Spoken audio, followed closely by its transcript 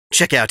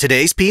Check out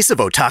today's piece of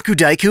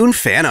OtakuDaiKun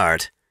fan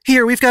art.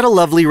 Here we've got a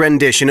lovely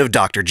rendition of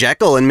Dr.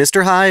 Jekyll and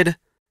Mr. Hyde.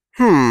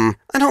 I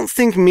don't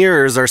think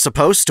mirrors are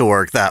supposed to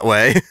work that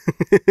way.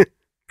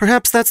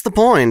 Perhaps that's the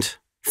point.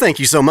 Thank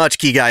you so much,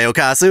 Kigai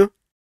Okasu.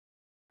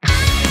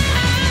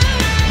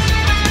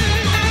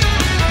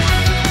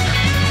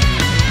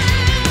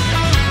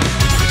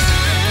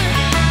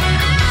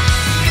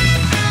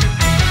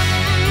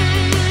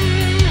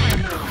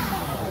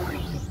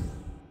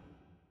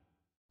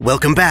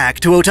 Welcome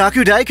back to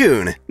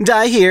OtakuDaiKun.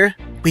 Dai here.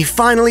 We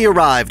finally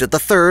arrived at the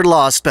third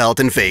Lostbelt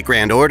in Fate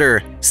Grand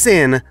Order,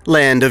 Sin,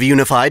 Land of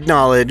Unified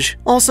Knowledge,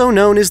 also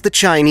known as the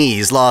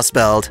Chinese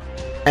Lostbelt.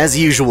 As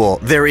usual,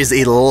 there is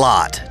a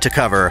lot to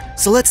cover,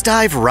 so let's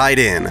dive right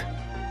in.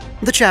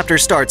 The chapter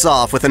starts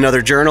off with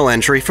another journal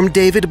entry from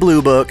David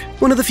Bluebook,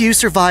 one of the few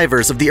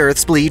survivors of the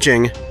Earth's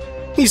bleaching.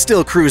 He's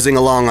still cruising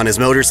along on his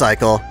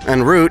motorcycle,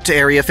 en route to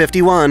Area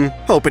 51,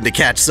 hoping to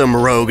catch some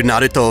rogue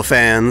Naruto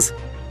fans.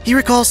 He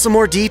recalls some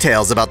more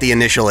details about the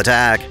initial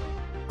attack.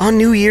 On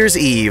New Year's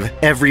Eve,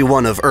 every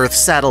one of Earth's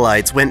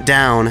satellites went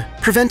down,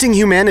 preventing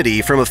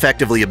humanity from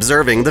effectively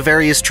observing the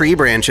various tree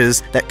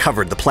branches that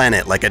covered the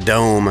planet like a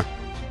dome.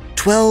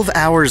 12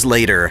 hours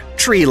later,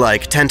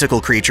 tree-like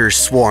tentacle creatures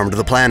swarmed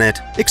the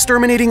planet,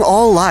 exterminating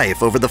all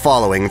life over the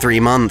following 3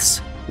 months.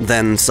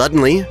 Then,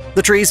 suddenly,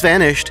 the trees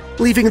vanished,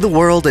 leaving the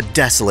world a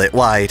desolate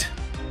white.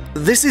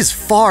 This is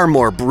far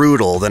more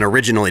brutal than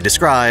originally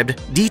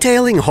described,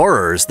 detailing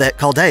horrors that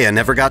Chaldea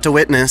never got to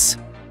witness.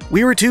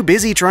 We were too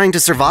busy trying to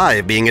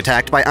survive being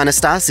attacked by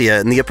Anastasia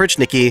and the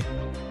Oprichniki.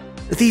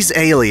 These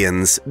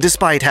aliens,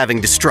 despite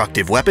having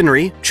destructive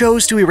weaponry,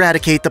 chose to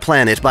eradicate the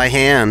planet by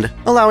hand,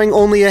 allowing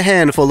only a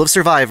handful of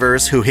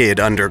survivors who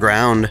hid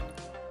underground.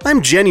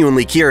 I'm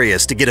genuinely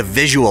curious to get a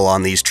visual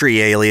on these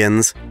tree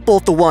aliens,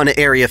 both the one at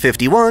Area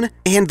 51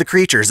 and the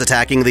creatures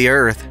attacking the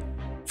Earth.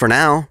 For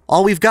now,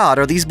 all we've got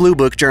are these Blue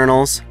Book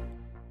journals.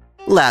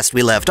 Last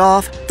we left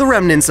off, the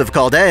remnants of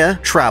Chaldea,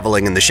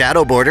 traveling in the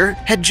Shadow Border,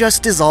 had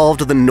just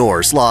dissolved the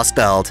Norse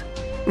Lostbelt.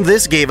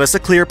 This gave us a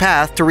clear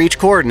path to reach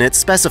coordinates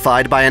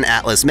specified by an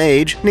Atlas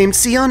mage named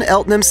Sion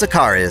Eltnam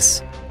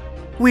Sakaris.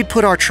 We'd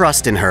put our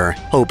trust in her,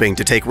 hoping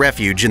to take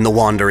refuge in the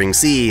Wandering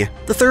Sea,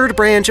 the third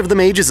branch of the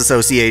Mages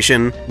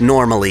Association,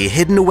 normally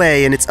hidden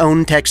away in its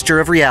own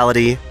texture of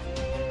reality.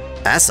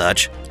 As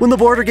such, when the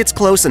border gets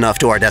close enough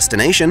to our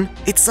destination,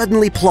 it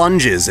suddenly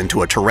plunges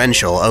into a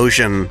torrential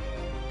ocean.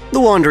 The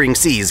Wandering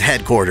Sea's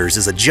headquarters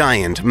is a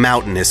giant,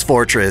 mountainous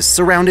fortress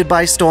surrounded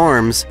by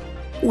storms.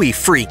 We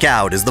freak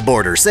out as the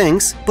border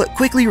sinks, but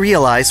quickly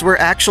realize we're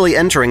actually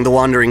entering the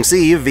Wandering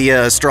Sea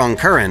via a strong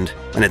current,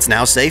 and it's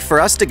now safe for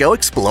us to go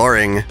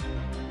exploring.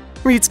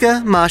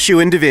 Ritsuka,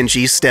 Mashu, and Da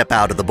Vinci step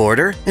out of the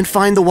border and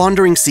find the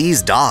Wandering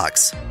Sea's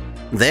docks.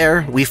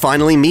 There, we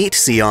finally meet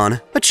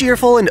Sion, a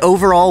cheerful and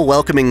overall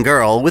welcoming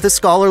girl with a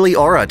scholarly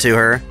aura to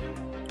her.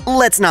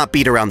 Let's not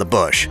beat around the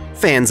bush.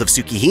 Fans of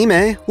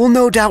Tsukihime will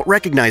no doubt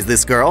recognize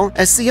this girl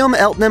as Sion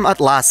Eltnam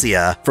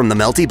Atlasia from the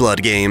Melty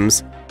Blood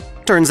games.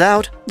 Turns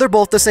out, they're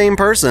both the same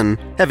person,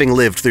 having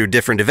lived through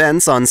different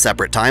events on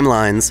separate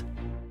timelines.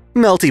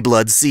 Melty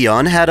Blood's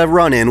Sion had a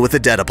run-in with the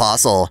dead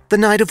apostle, the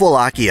Knight of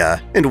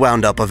Wallachia, and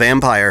wound up a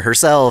vampire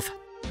herself.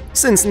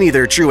 Since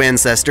neither true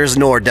ancestors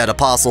nor dead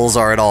apostles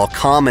are at all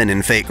common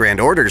in Fate Grand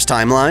Order's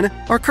timeline,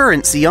 our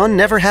current Sion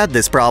never had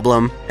this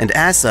problem, and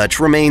as such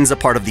remains a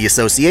part of the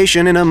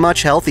association in a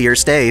much healthier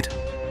state.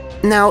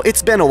 Now,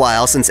 it's been a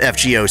while since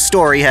FGO's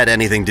story had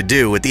anything to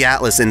do with the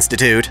Atlas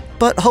Institute,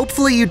 but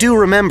hopefully you do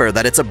remember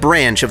that it's a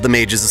branch of the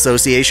Mages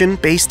Association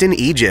based in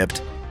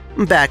Egypt.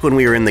 Back when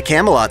we were in the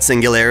Camelot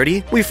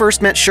Singularity, we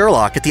first met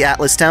Sherlock at the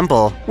Atlas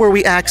Temple, where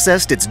we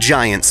accessed its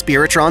giant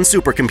Spiritron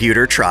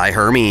supercomputer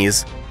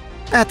Tri-Hermes.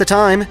 At the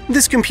time,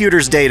 this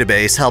computer's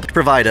database helped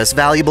provide us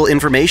valuable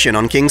information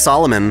on King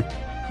Solomon.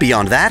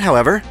 Beyond that,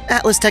 however,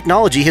 Atlas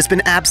technology has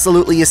been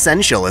absolutely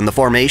essential in the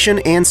formation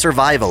and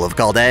survival of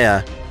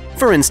Chaldea.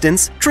 For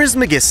instance,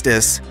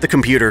 Trismegistus, the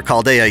computer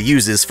Chaldea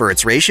uses for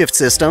its Rayshift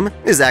system,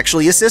 is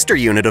actually a sister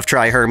unit of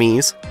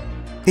Tri-Hermes.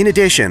 In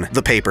addition,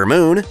 the Paper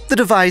Moon, the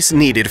device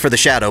needed for the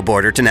Shadow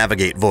Border to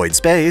navigate void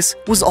space,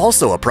 was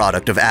also a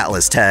product of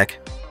Atlas tech.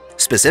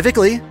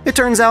 Specifically, it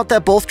turns out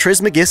that both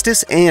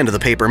Trismegistus and the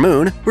Paper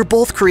Moon were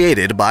both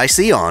created by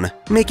Sion,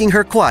 making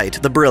her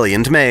quite the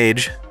brilliant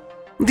mage.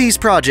 These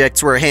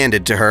projects were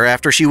handed to her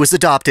after she was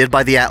adopted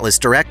by the Atlas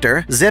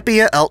director,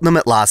 Zepia Eltnam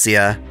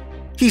Atlasia.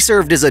 He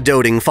served as a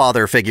doting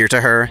father figure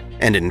to her,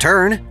 and in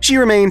turn, she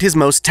remained his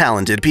most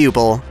talented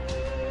pupil.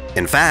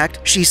 In fact,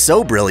 she's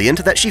so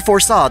brilliant that she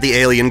foresaw the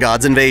alien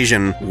god's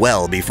invasion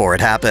well before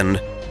it happened.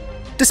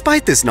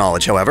 Despite this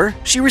knowledge, however,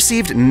 she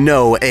received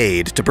no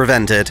aid to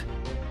prevent it.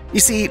 You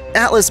see,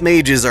 Atlas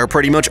mages are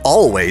pretty much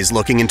always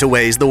looking into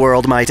ways the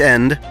world might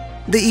end.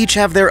 They each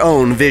have their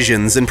own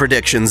visions and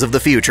predictions of the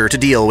future to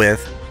deal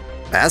with.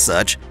 As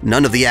such,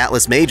 none of the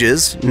Atlas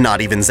mages,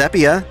 not even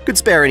Zepia, could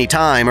spare any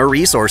time or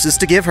resources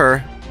to give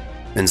her.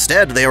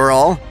 Instead, they were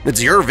all,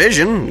 "It's your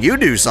vision, you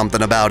do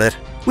something about it,"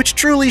 which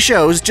truly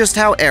shows just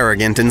how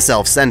arrogant and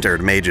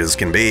self-centered mages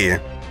can be.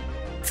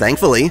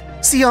 Thankfully,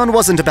 Sion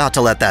wasn't about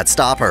to let that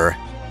stop her.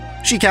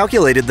 She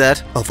calculated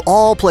that, of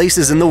all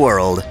places in the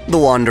world, the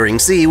Wandering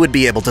Sea would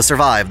be able to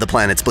survive the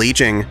planet's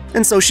bleaching,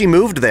 and so she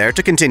moved there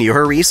to continue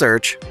her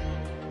research.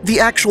 The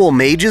actual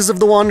mages of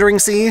the Wandering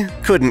Sea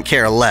couldn't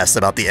care less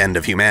about the end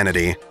of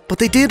humanity, but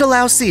they did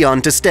allow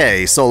Xiang to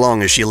stay so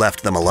long as she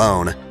left them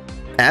alone.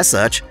 As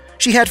such,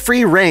 she had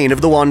free reign of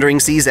the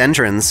Wandering Sea's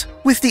entrance,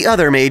 with the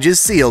other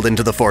mages sealed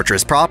into the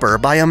fortress proper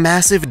by a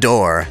massive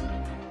door.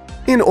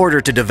 In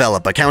order to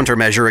develop a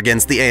countermeasure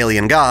against the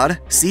alien god,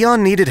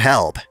 Xiang needed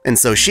help, and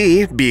so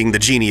she, being the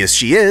genius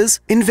she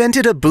is,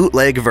 invented a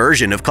bootleg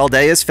version of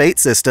Chaldea's fate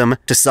system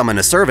to summon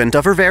a servant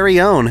of her very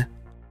own.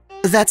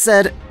 That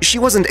said, she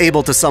wasn't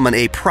able to summon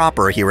a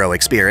proper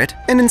heroic spirit,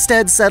 and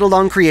instead settled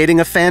on creating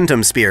a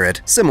phantom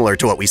spirit, similar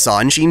to what we saw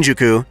in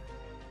Shinjuku.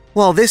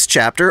 While this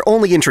chapter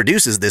only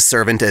introduces this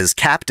servant as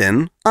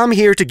Captain, I'm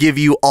here to give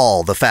you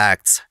all the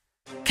facts.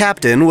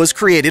 Captain was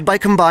created by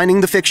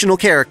combining the fictional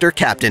character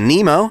Captain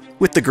Nemo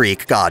with the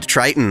Greek god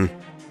Triton.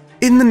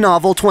 In the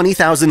novel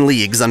 20,000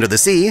 Leagues Under the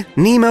Sea,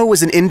 Nemo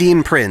was an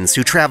Indian prince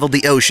who traveled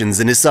the oceans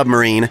in his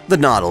submarine, the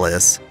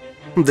Nautilus.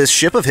 This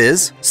ship of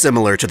his,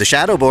 similar to the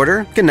Shadow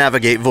Border, can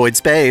navigate void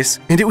space,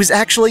 and it was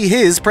actually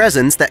his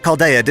presence that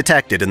Chaldea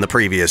detected in the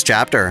previous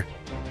chapter.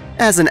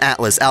 As an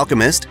Atlas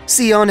alchemist,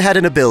 Xiang had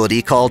an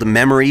ability called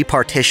Memory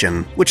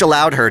Partition, which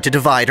allowed her to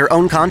divide her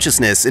own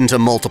consciousness into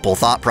multiple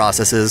thought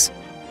processes.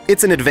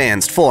 It's an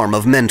advanced form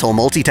of mental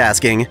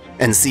multitasking,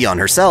 and Xiang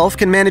herself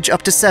can manage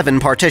up to 7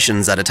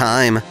 partitions at a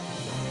time.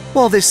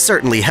 While this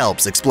certainly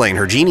helps explain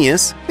her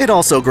genius, it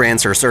also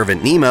grants her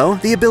servant Nemo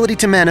the ability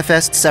to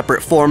manifest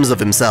separate forms of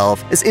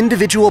himself as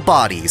individual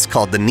bodies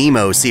called the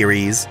Nemo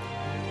series.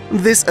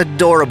 This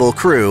adorable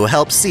crew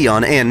helps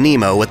Xiang and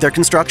Nemo with their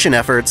construction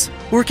efforts,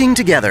 working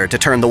together to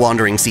turn the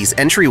Wandering Sea's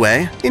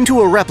entryway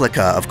into a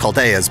replica of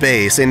Chaldea's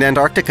base in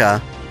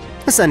Antarctica.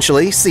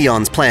 Essentially,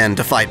 Xiang's plan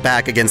to fight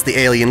back against the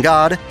alien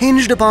god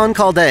hinged upon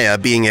Chaldea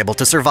being able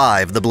to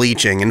survive the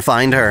bleaching and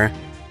find her.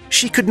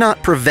 She could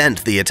not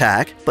prevent the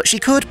attack, but she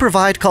could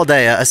provide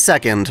Chaldea a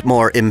second,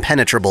 more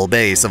impenetrable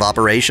base of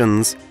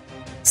operations.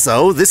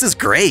 So this is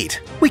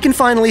great! We can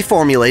finally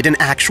formulate an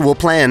actual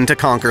plan to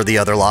conquer the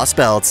other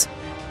Lostbelts.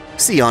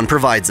 Xiang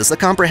provides us a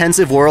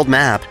comprehensive world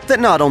map that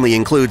not only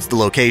includes the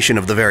location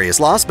of the various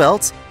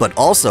Lostbelts, but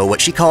also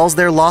what she calls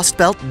their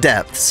Lostbelt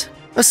depths,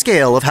 a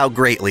scale of how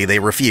greatly they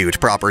refute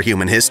proper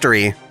human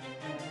history.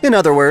 In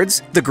other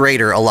words, the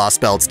greater a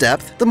Lostbelt's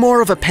depth, the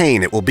more of a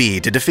pain it will be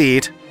to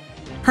defeat.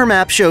 Her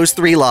map shows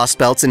 3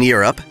 Lostbelts in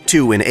Europe,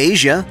 2 in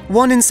Asia,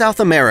 1 in South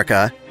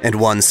America, and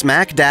 1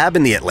 smack dab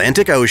in the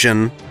Atlantic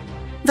Ocean.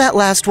 That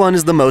last one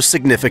is the most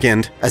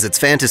significant, as its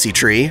fantasy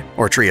tree,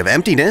 or Tree of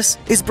Emptiness,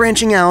 is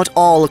branching out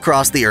all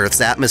across the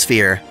Earth's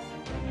atmosphere.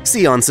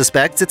 Xiang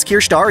suspects it's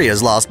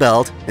Kirstaria's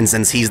Lostbelt, and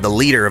since he's the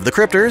leader of the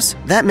Cryptors,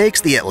 that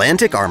makes the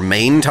Atlantic our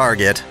main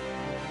target.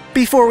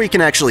 Before we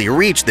can actually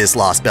reach this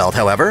Lostbelt,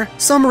 however,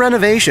 some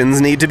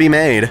renovations need to be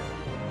made.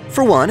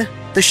 For one,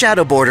 the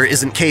Shadow Border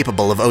isn't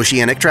capable of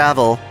oceanic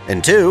travel,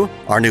 and 2,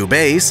 our new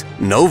base,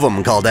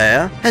 Novum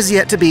Chaldea, has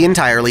yet to be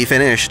entirely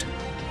finished.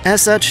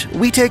 As such,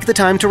 we take the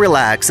time to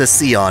relax as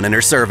Xiang and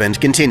her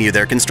servant continue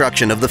their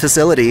construction of the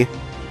facility.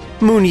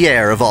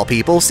 Mounier, of all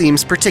people,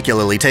 seems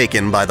particularly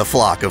taken by the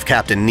flock of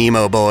Captain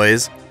Nemo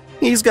boys.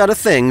 He's got a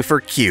thing for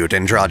cute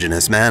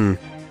androgynous men.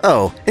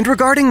 Oh, and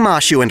regarding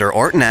Mashu and her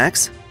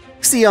Ortonax,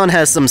 Xiang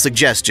has some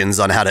suggestions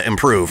on how to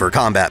improve her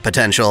combat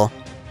potential.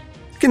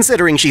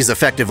 Considering she's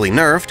effectively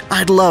nerfed,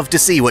 I'd love to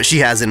see what she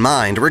has in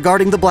mind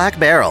regarding the Black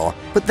Barrel,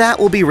 but that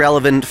will be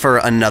relevant for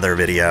another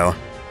video.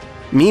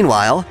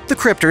 Meanwhile, the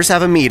Cryptors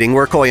have a meeting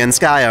where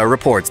Koyanskaya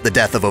reports the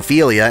death of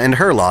Ophelia and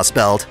her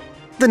Lostbelt.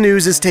 The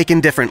news is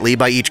taken differently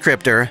by each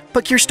Cryptor,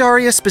 but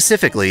Kirstaria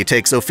specifically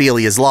takes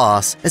Ophelia's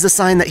loss as a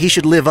sign that he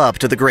should live up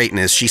to the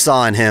greatness she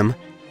saw in him.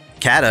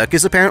 Kaduk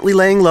is apparently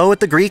laying low at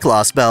the Greek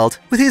Lostbelt,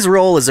 with his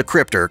role as a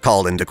Cryptor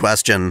called into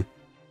question.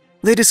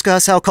 They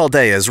discuss how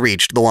Chaldea's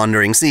reached the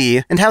Wandering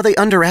Sea and how they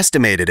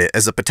underestimated it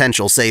as a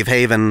potential safe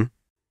haven.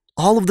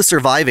 All of the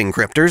surviving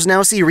Cryptors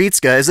now see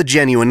Ritska as a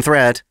genuine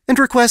threat and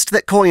request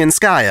that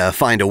Koyanskaya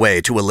find a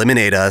way to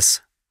eliminate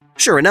us.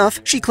 Sure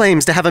enough, she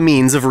claims to have a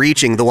means of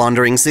reaching the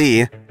Wandering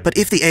Sea, but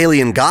if the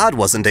alien god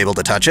wasn't able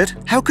to touch it,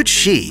 how could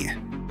she?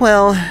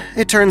 Well,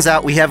 it turns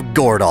out we have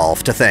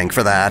Gordolf to thank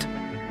for that.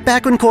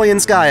 Back when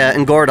Koyanskaya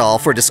and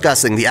Gordolf were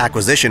discussing the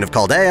acquisition of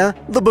Chaldea,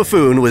 the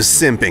buffoon was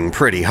simping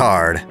pretty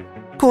hard.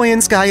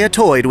 Koyanskaya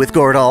toyed with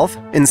Gordolf,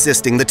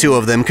 insisting the two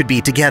of them could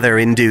be together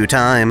in due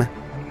time.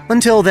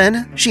 Until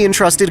then, she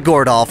entrusted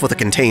Gordolf with a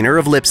container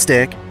of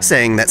lipstick,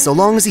 saying that so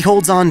long as he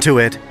holds on to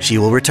it, she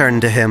will return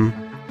to him.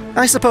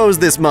 I suppose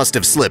this must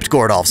have slipped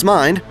Gordolf's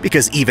mind,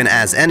 because even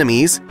as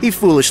enemies, he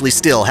foolishly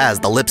still has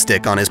the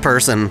lipstick on his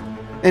person,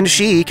 and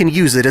she can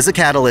use it as a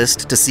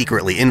catalyst to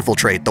secretly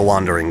infiltrate the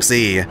Wandering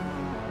Sea.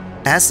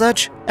 As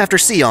such, after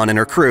Xiang and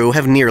her crew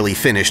have nearly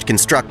finished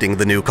constructing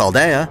the new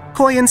Chaldea,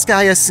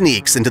 Koyanskaya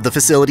sneaks into the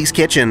facility's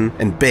kitchen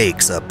and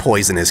bakes a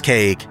poisonous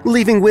cake,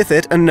 leaving with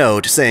it a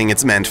note saying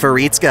it's meant for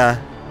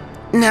Ritska.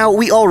 Now,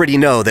 we already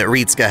know that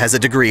Ritsuka has a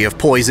degree of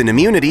poison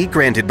immunity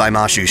granted by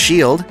Mashu's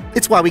shield.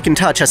 It's why we can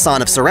touch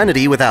Hassan of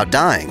Serenity without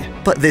dying.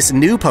 But this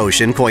new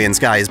potion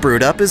Koyansky has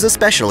brewed up is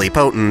especially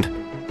potent.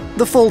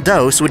 The full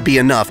dose would be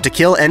enough to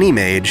kill any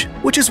mage,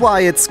 which is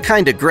why it's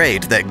kinda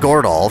great that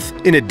Gordolf,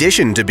 in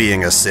addition to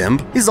being a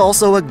simp, is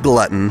also a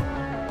glutton.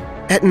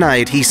 At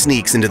night, he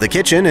sneaks into the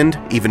kitchen and,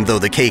 even though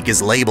the cake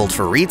is labeled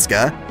for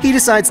Ritsuka, he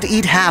decides to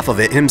eat half of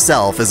it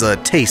himself as a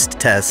taste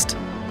test.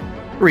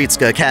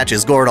 Ritsuka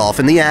catches Gordolf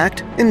in the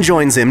act and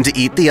joins him to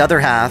eat the other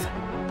half.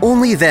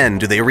 Only then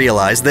do they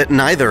realize that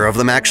neither of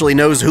them actually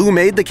knows who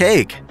made the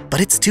cake.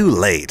 But it's too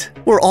late.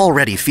 We're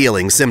already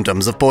feeling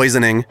symptoms of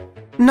poisoning.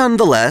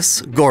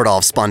 Nonetheless,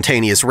 Gordolf's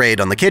spontaneous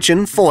raid on the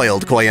kitchen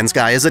foiled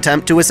Koyansky's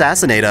attempt to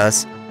assassinate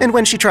us, and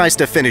when she tries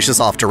to finish us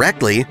off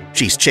directly,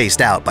 she's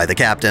chased out by the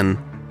captain.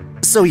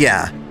 So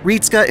yeah,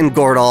 Ritsuka and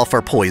Gordolf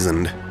are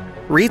poisoned.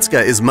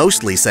 Ritsuka is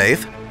mostly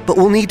safe, but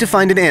we'll need to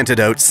find an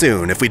antidote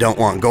soon if we don't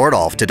want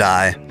Gordolf to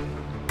die.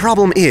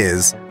 Problem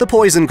is, the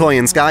poison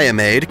Koyanskaya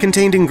made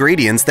contained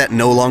ingredients that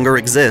no longer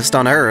exist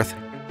on Earth.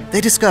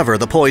 They discover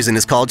the poison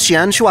is called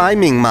Xianshui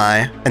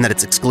Mingmai, and that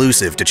it's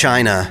exclusive to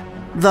China.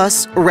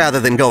 Thus, rather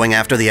than going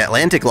after the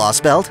Atlantic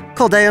Lostbelt,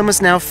 Chaldea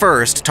must now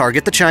first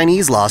target the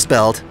Chinese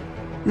Lostbelt.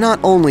 Not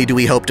only do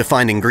we hope to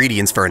find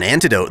ingredients for an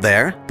antidote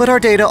there, but our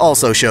data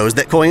also shows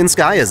that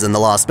Koyanskaya's in the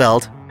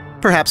Lostbelt.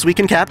 Perhaps we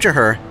can capture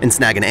her and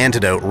snag an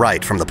antidote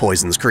right from the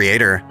poison's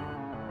creator.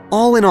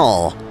 All in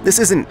all, this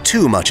isn't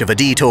too much of a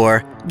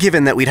detour,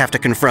 given that we'd have to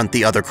confront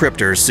the other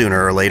cryptors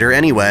sooner or later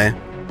anyway.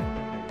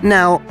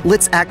 Now,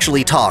 let's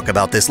actually talk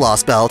about this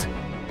Lostbelt.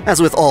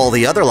 As with all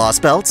the other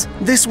Lostbelts,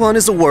 this one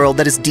is a world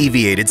that has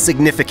deviated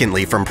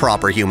significantly from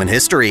proper human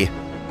history.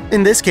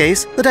 In this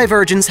case, the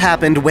divergence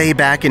happened way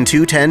back in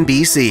 210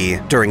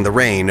 BC, during the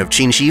reign of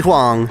Qin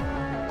Huang.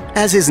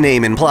 As his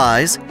name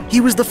implies,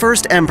 he was the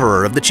first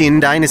emperor of the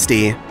Qin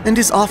dynasty, and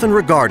is often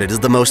regarded as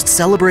the most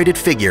celebrated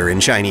figure in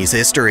Chinese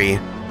history.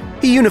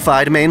 He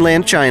unified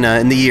mainland China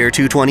in the year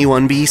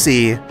 221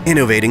 BC,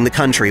 innovating the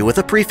country with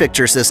a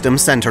prefecture system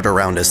centered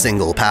around a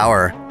single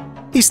power.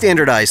 He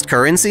standardized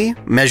currency,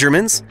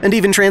 measurements, and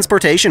even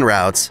transportation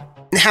routes.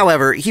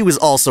 However, he was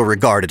also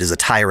regarded as a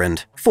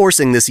tyrant,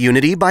 forcing this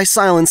unity by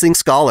silencing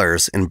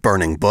scholars and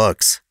burning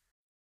books.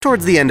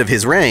 Towards the end of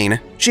his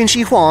reign,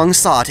 Qin Huang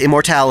sought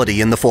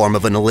immortality in the form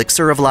of an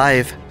elixir of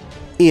life.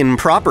 In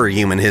proper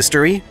human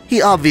history,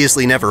 he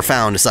obviously never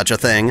found such a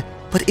thing,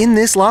 but in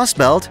this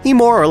Lostbelt, he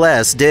more or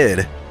less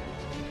did.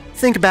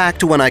 Think back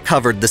to when I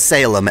covered the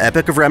Salem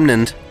Epic of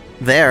Remnant.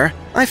 There,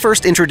 I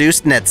first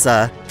introduced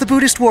Nezha, the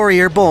Buddhist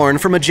warrior born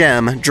from a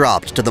gem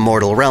dropped to the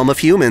mortal realm of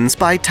humans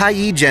by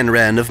Taiyi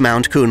Genren of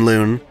Mount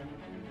Kunlun.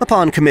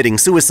 Upon committing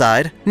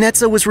suicide,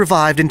 Nezha was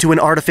revived into an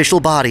artificial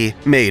body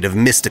made of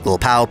mystical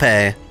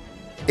Paopei.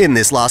 In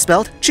this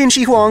Lostbelt,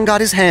 Qin Huang got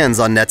his hands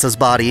on Nezha's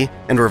body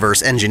and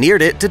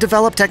reverse-engineered it to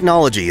develop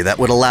technology that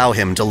would allow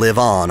him to live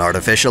on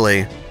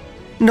artificially.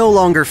 No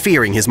longer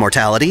fearing his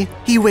mortality,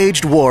 he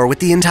waged war with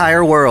the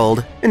entire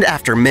world, and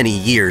after many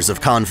years of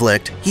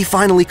conflict, he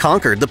finally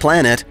conquered the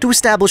planet to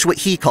establish what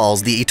he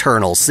calls the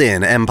Eternal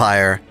Sin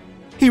Empire.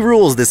 He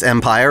rules this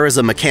empire as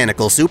a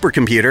mechanical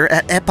supercomputer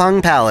at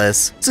Epang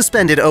Palace,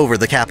 suspended over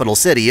the capital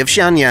city of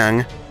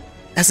Xianyang.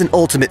 As an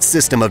ultimate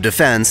system of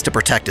defense to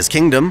protect his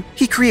kingdom,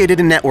 he created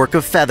a network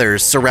of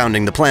feathers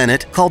surrounding the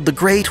planet called the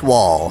Great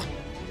Wall.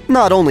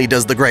 Not only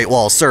does the Great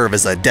Wall serve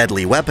as a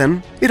deadly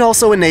weapon, it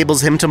also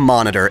enables him to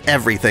monitor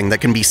everything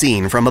that can be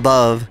seen from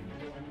above.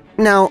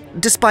 Now,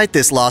 despite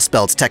this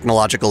Lostbelt's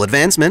technological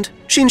advancement,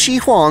 Qin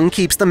Huang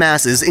keeps the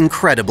masses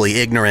incredibly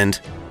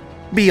ignorant.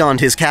 Beyond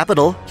his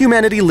capital,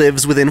 humanity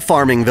lives within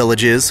farming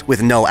villages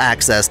with no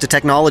access to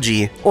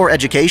technology, or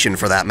education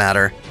for that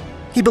matter.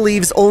 He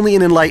believes only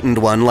an enlightened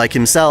one like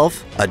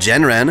himself, a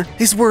Genren,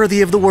 is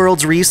worthy of the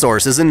world's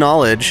resources and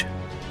knowledge.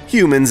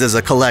 Humans as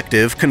a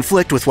collective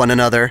conflict with one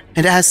another,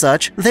 and as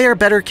such, they are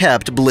better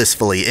kept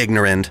blissfully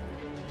ignorant.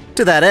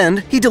 To that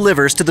end, he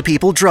delivers to the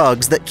people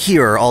drugs that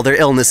cure all their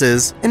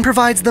illnesses, and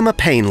provides them a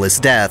painless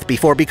death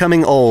before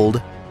becoming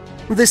old.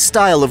 This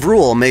style of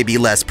rule may be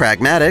less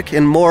pragmatic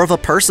and more of a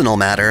personal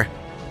matter.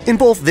 In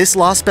both this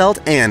Lostbelt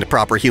and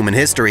proper human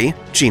history,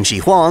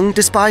 Qin Huang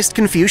despised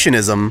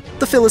Confucianism,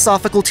 the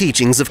philosophical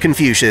teachings of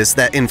Confucius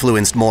that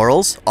influenced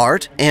morals,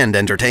 art, and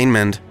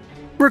entertainment.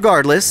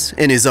 Regardless,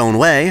 in his own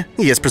way,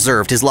 he has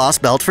preserved his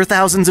Lostbelt for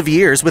thousands of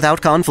years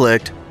without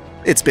conflict.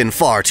 It's been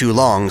far too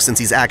long since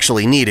he's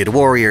actually needed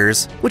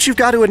warriors, which you've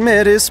got to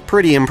admit is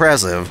pretty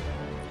impressive.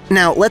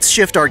 Now, let's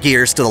shift our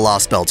gears to the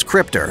Lostbelt's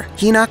cryptor,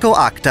 Hinako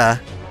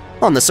Akta.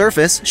 On the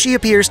surface, she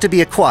appears to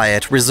be a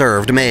quiet,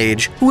 reserved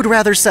mage who would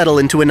rather settle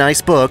into a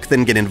nice book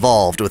than get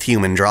involved with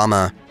human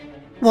drama.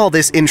 While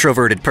this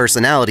introverted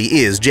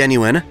personality is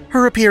genuine,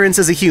 her appearance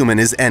as a human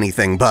is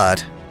anything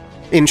but.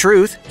 In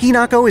truth,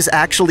 Hinako is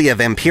actually a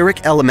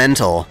vampiric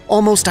elemental,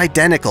 almost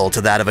identical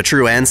to that of a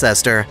true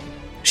ancestor.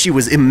 She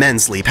was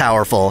immensely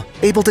powerful,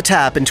 able to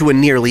tap into a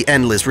nearly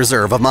endless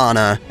reserve of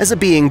mana as a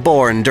being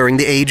born during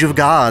the Age of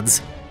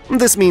Gods.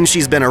 This means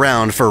she's been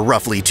around for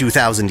roughly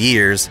 2,000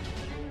 years.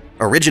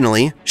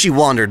 Originally, she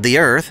wandered the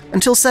earth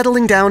until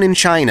settling down in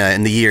China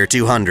in the year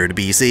 200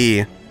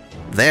 BC.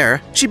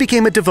 There, she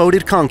became a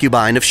devoted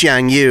concubine of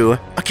Liangyu,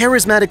 a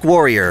charismatic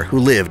warrior who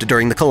lived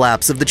during the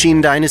collapse of the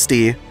Qin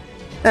dynasty.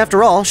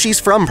 After all, she's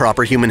from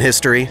proper human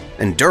history,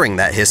 and during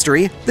that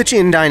history, the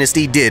Qin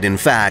dynasty did in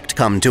fact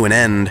come to an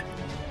end.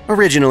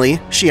 Originally,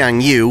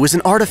 Liangyu was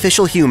an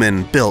artificial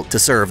human built to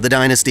serve the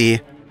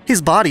dynasty.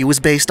 His body was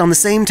based on the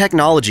same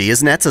technology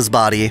as Nezha's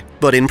body,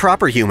 but in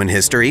proper human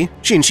history,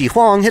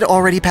 Huang had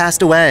already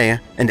passed away,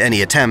 and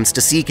any attempts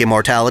to seek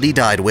immortality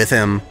died with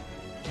him.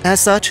 As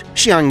such,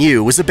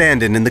 Liangyu was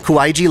abandoned in the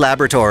Kuaiji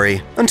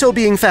laboratory until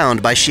being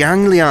found by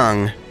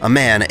Liang, a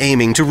man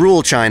aiming to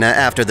rule China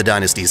after the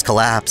dynasty's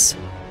collapse.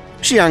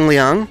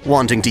 Liang,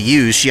 wanting to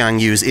use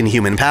Liangyu's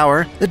inhuman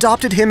power,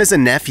 adopted him as a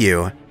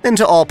nephew, and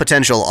to all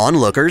potential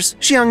onlookers,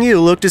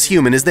 Liangyu looked as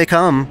human as they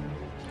come.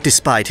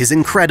 Despite his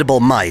incredible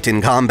might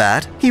in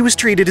combat, he was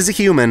treated as a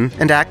human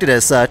and acted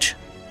as such.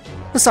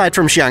 Aside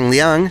from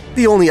Liang,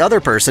 the only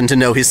other person to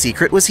know his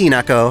secret was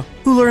Hinako,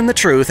 who learned the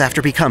truth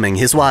after becoming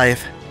his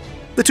wife.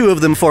 The two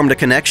of them formed a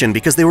connection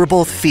because they were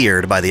both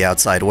feared by the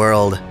outside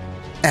world.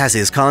 As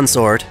his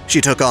consort,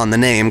 she took on the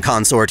name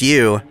Consort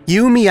Yu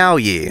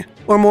Miaoyi,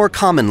 or more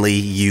commonly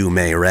Yu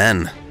Mei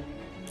Ren.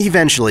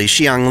 Eventually,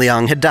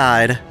 Liang had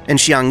died, and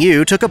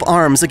Xiangyu took up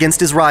arms against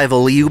his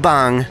rival Liu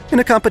Bang in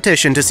a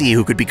competition to see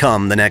who could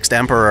become the next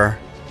emperor.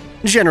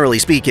 Generally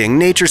speaking,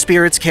 nature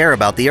spirits care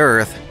about the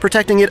earth,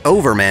 protecting it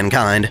over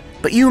mankind,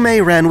 but Yu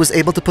Mei Ren was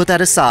able to put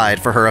that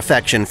aside for her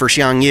affection for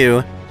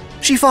Xiangyu.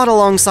 She fought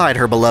alongside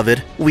her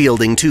beloved,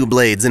 wielding two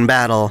blades in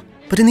battle,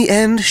 but in the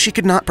end, she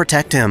could not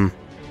protect him.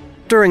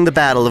 During the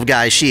Battle of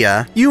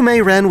Gaixia, Yu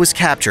Mei Ren was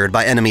captured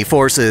by enemy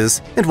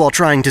forces, and while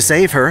trying to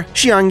save her,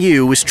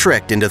 Xiangyu was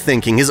tricked into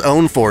thinking his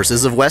own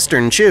forces of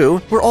Western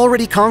Chu were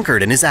already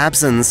conquered in his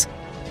absence.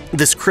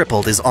 This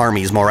crippled his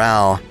army's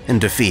morale, and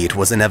defeat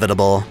was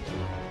inevitable.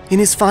 In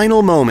his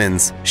final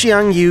moments,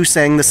 Xiangyu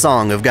sang the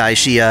Song of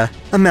Gaixia,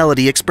 a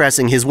melody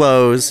expressing his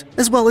woes,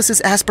 as well as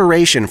his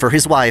aspiration for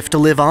his wife to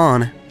live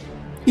on.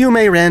 Yu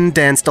Mei Ren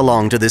danced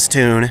along to this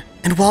tune,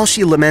 and while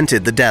she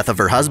lamented the death of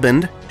her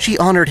husband, she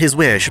honored his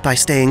wish by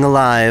staying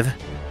alive.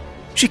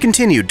 She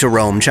continued to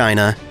roam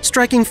China,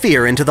 striking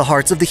fear into the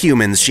hearts of the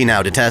humans she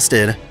now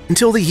detested,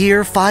 until the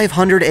year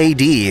 500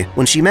 AD,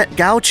 when she met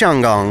Gao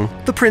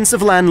Changgong, the Prince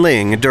of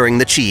Lanling during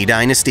the Qi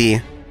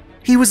dynasty.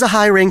 He was a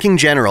high-ranking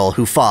general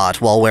who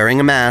fought while wearing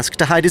a mask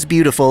to hide his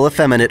beautiful,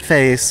 effeminate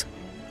face.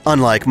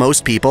 Unlike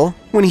most people,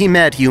 when he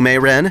met Yu Mei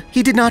Ren,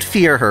 he did not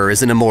fear her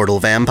as an immortal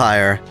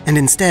vampire, and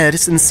instead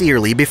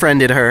sincerely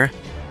befriended her.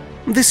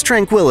 This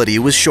tranquility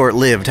was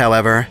short-lived,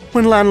 however,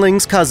 when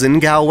Lanling's cousin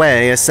Gao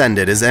Wei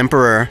ascended as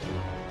emperor.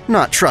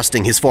 Not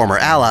trusting his former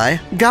ally,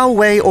 Gao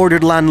Wei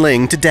ordered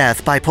Lanling to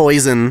death by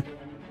poison.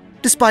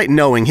 Despite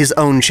knowing his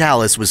own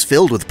chalice was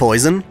filled with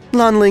poison,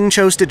 Lanling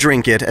chose to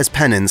drink it as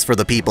penance for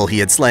the people he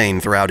had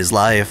slain throughout his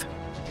life.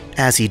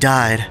 As he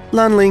died,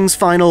 Lanling's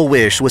final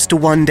wish was to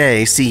one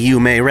day see Yu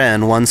Mei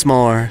Ren once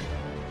more.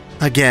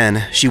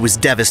 Again, she was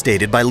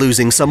devastated by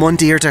losing someone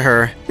dear to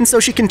her, and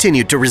so she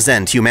continued to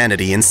resent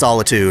humanity in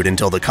solitude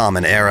until the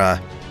Common Era.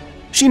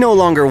 She no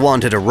longer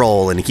wanted a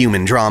role in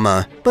human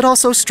drama, but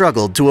also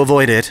struggled to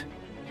avoid it.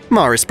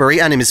 Marisbury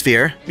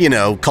Animesphere,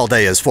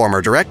 Chaldea's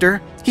former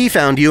director, he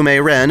found Yu Mei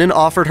Ren and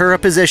offered her a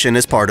position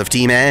as part of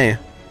Team A.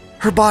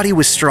 Her body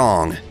was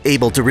strong,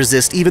 able to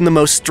resist even the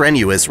most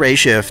strenuous ray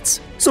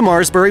shifts, so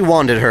Marisbury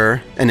wanted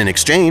her, and in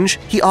exchange,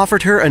 he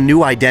offered her a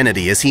new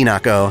identity as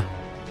Hinako.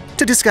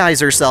 To disguise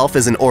herself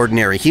as an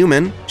ordinary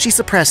human, she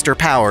suppressed her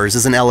powers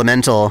as an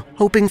elemental,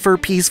 hoping for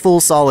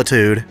peaceful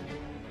solitude.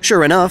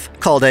 Sure enough,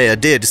 Chaldea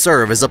did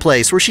serve as a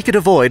place where she could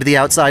avoid the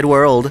outside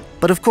world,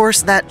 but of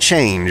course that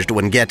changed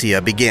when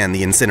Getia began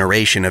the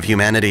incineration of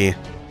humanity.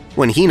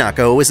 When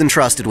Hinako was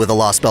entrusted with a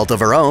Lostbelt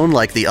of her own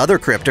like the other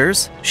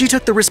cryptors, she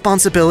took the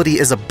responsibility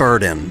as a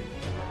burden.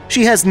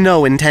 She has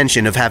no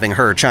intention of having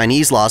her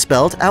Chinese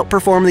Lostbelt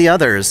outperform the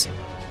others.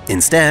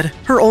 Instead,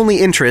 her only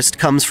interest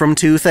comes from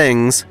two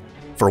things.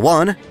 For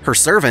one, her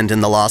servant in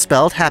the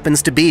Lostbelt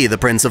happens to be the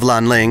Prince of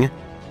Lanling.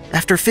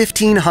 After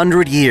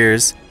 1,500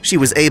 years, she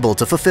was able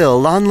to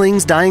fulfill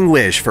Lanling's dying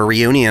wish for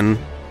reunion.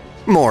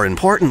 More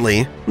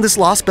importantly, this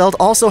Lostbelt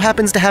also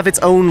happens to have its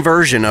own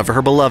version of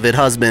her beloved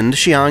husband,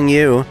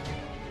 Xiangyu.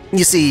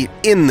 You see,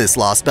 in this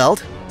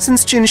Lostbelt,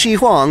 since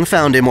Huang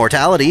found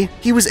immortality,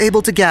 he was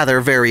able to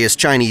gather various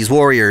Chinese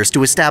warriors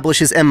to establish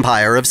his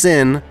empire of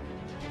sin.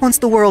 Once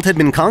the world had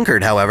been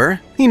conquered,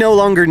 however, he no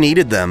longer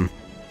needed them.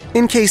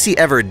 In case he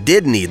ever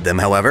did need them,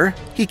 however,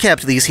 he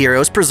kept these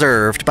heroes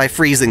preserved by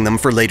freezing them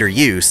for later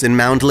use in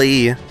Mount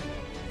Li.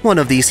 One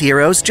of these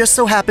heroes just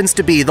so happens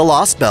to be the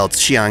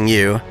Lostbelt's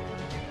Xiangyu.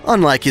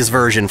 Unlike his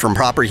version from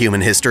proper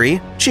human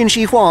history,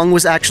 Huang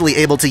was actually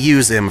able to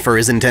use him for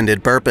his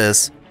intended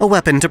purpose, a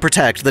weapon to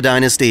protect the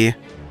dynasty.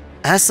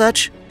 As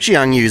such,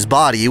 Xiangyu's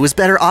body was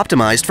better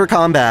optimized for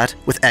combat,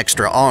 with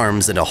extra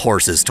arms and a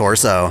horse's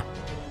torso.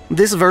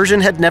 This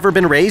version had never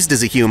been raised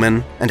as a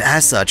human, and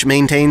as such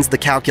maintains the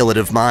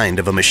calculative mind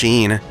of a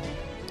machine.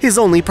 His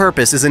only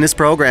purpose is in his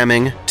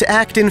programming, to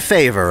act in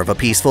favor of a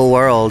peaceful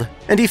world,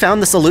 and he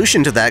found the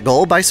solution to that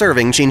goal by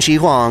serving Qin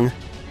Huang.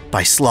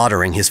 By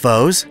slaughtering his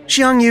foes,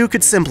 Liangyu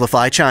could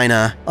simplify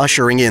China,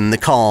 ushering in the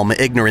calm,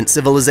 ignorant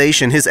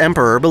civilization his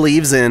emperor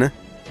believes in.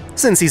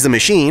 Since he's a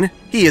machine,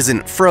 he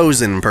isn't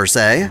frozen per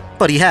se,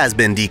 but he has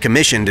been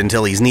decommissioned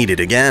until he's needed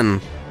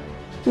again.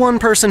 One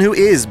person who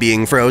is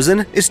being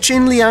frozen is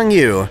Qin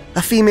Liangyu,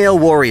 a female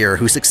warrior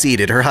who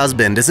succeeded her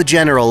husband as a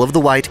general of the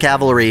White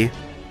Cavalry.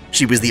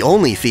 She was the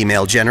only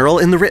female general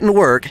in the written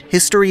work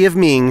History of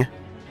Ming.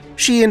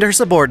 She and her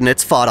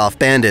subordinates fought off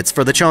bandits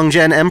for the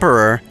Chongzhen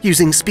Emperor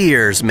using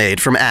spears made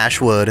from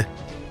ash wood.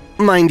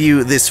 Mind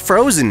you, this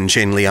frozen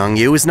Qin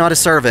Liangyu is not a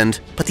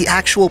servant, but the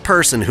actual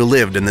person who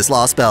lived in this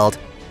Lostbelt.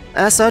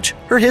 As such,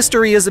 her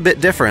history is a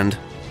bit different.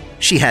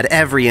 She had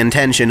every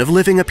intention of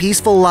living a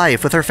peaceful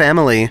life with her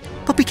family,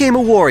 but became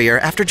a warrior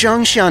after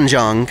Zhang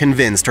Xianzhang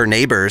convinced her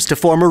neighbors to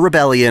form a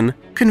rebellion,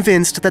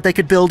 convinced that they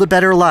could build a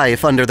better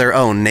life under their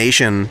own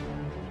nation.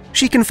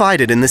 She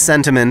confided in this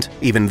sentiment,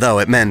 even though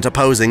it meant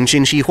opposing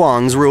Qin Shi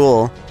Huang's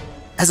rule.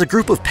 As a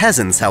group of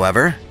peasants,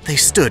 however, they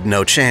stood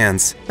no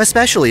chance,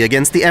 especially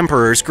against the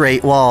Emperor's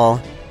Great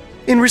Wall.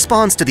 In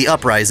response to the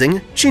uprising,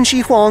 Qin Shi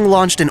Huang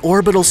launched an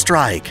orbital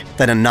strike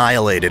that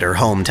annihilated her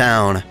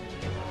hometown.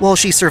 While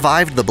she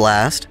survived the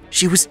blast,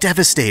 she was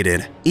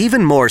devastated,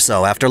 even more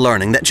so after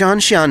learning that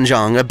Zhang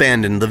Xianzhang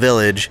abandoned the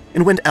village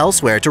and went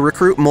elsewhere to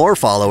recruit more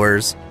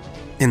followers.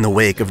 In the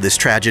wake of this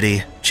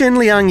tragedy, Qin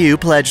Liangyu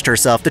pledged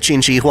herself to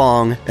Qin Shi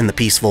Huang and the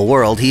peaceful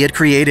world he had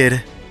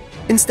created.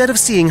 Instead of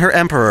seeing her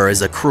emperor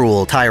as a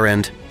cruel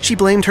tyrant, she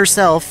blamed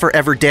herself for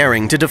ever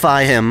daring to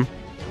defy him.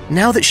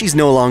 Now that she's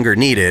no longer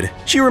needed,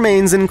 she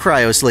remains in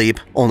cryosleep,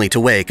 only to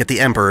wake at the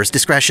emperor's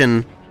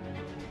discretion.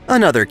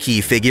 Another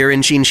key figure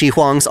in Qin Shi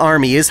Huang's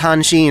army is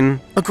Han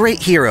Xin, a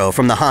great hero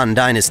from the Han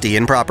dynasty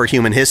in proper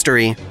human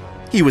history.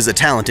 He was a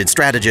talented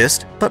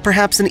strategist, but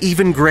perhaps an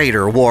even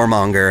greater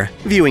warmonger,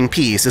 viewing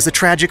peace as a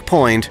tragic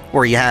point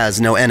where he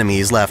has no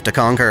enemies left to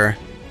conquer.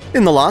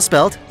 In the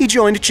Lostbelt, he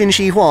joined Qin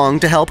Shi Huang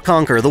to help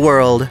conquer the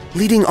world,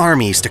 leading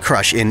armies to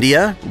crush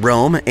India,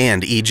 Rome,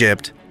 and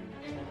Egypt.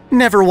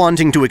 Never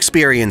wanting to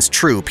experience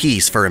true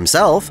peace for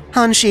himself,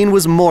 Han Xin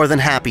was more than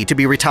happy to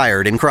be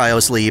retired in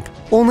cryosleep,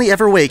 only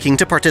ever waking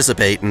to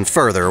participate in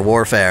further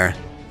warfare.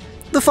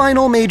 The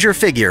final major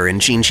figure in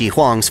Qin Shi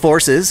Huang's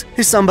forces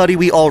is somebody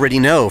we already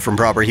know from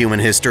proper human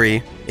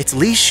history. It's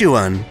Li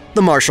Xuan,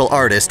 the martial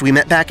artist we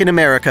met back in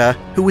America,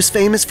 who was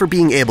famous for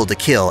being able to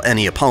kill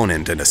any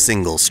opponent in a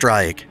single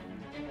strike.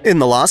 In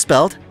the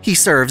Lostbelt, he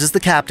serves as the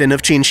captain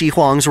of Qin Shi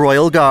Huang's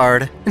royal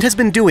guard, and has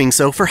been doing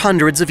so for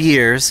hundreds of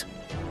years.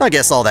 I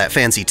guess all that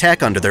fancy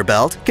tech under their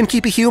belt can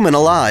keep a human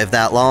alive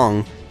that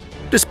long.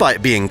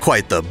 Despite being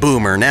quite the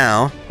boomer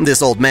now,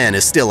 this old man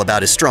is still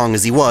about as strong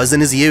as he was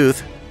in his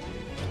youth.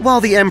 While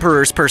the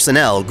Emperor's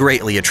personnel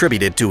greatly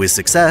attributed to his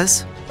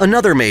success,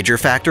 another major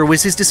factor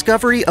was his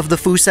discovery of the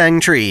Fusang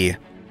tree.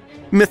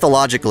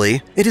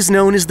 Mythologically, it is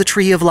known as the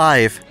Tree of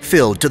Life,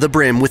 filled to the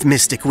brim with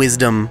mystic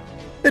wisdom.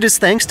 It is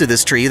thanks to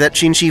this tree that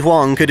Qin Shi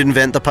Huang could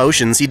invent the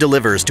potions he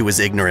delivers to his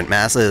ignorant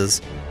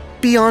masses.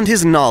 Beyond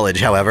his knowledge,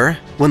 however,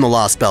 when the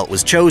Lostbelt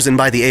was chosen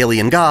by the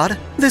alien god,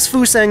 this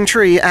Fusang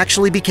tree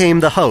actually became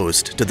the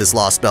host to this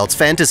Lostbelt's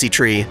fantasy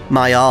tree,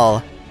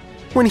 Mayal.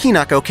 When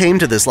Hinako came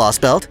to this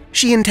Lostbelt,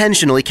 she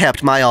intentionally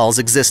kept Mayal's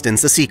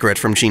existence a secret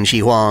from Qin Shi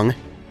Huang.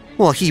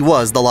 While he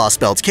was the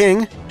Lostbelt's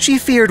king, she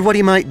feared what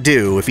he might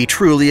do if he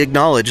truly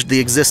acknowledged the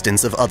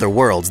existence of other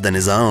worlds than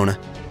his own.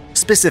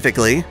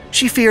 Specifically,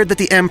 she feared that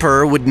the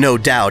Emperor would no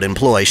doubt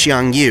employ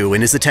Liangyu in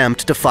his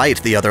attempt to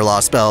fight the other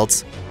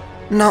Lostbelts.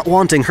 Not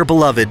wanting her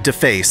beloved to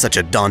face such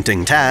a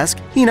daunting task,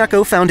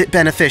 Hinako found it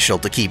beneficial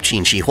to keep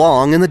Qin Shi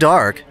Huang in the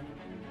dark.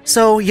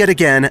 So, yet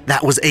again,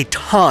 that was a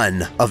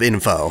ton of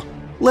info.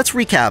 Let's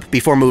recap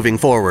before moving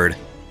forward.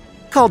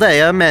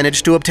 Chaldea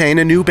managed to obtain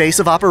a new base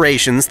of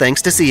operations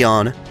thanks to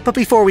Sion, but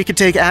before we could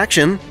take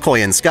action,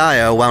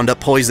 Koyanskaya wound up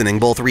poisoning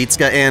both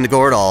Ritska and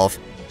Gordolf.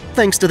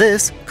 Thanks to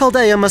this,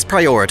 Chaldea must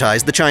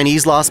prioritize the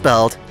Chinese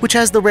Lostbelt, which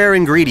has the rare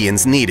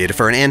ingredients needed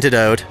for an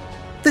antidote.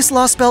 This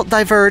Lostbelt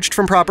diverged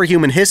from proper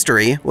human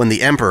history when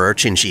the Emperor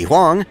Qin Shi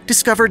Huang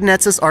discovered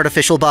Neza's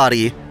artificial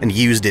body and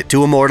used it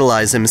to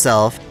immortalize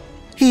himself.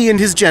 He and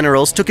his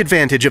generals took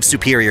advantage of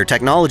superior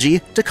technology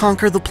to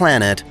conquer the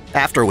planet,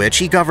 after which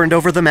he governed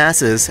over the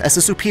masses as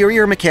a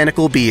superior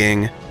mechanical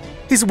being.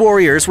 His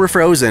warriors were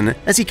frozen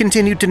as he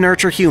continued to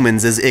nurture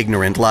humans as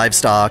ignorant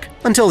livestock,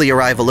 until the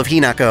arrival of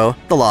Hinako,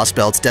 the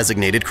Lostbelt's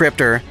designated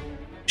cryptor.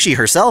 She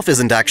herself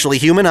isn't actually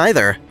human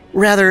either.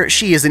 Rather,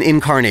 she is an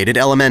incarnated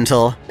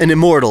elemental, an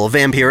immortal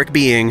vampiric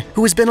being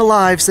who has been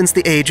alive since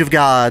the Age of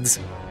Gods.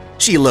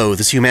 She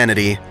loathes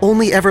humanity,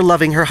 only ever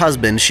loving her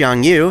husband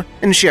Xiangyu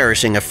and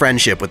cherishing a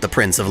friendship with the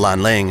Prince of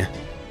Lanling.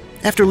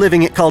 After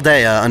living at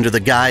Chaldea under the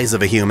guise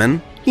of a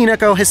human,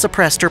 Hinako has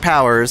suppressed her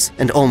powers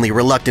and only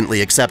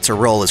reluctantly accepts her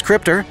role as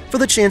cryptor for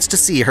the chance to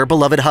see her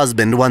beloved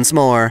husband once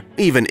more,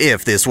 even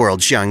if this world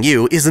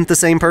Xiangyu isn't the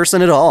same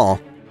person at all.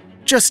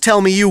 Just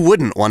tell me you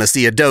wouldn't want to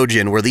see a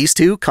doujin where these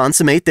two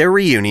consummate their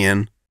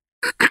reunion.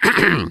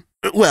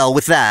 Well,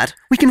 with that,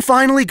 we can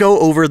finally go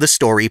over the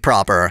story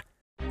proper.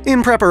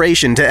 In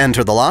preparation to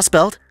enter the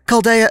Lostbelt,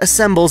 Chaldea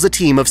assembles a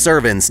team of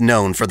servants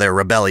known for their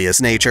rebellious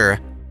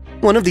nature.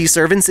 One of these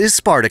servants is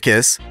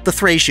Spartacus, the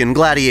Thracian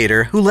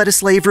gladiator who led a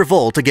slave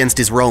revolt against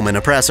his Roman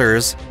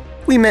oppressors.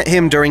 We met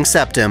him during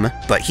Septim,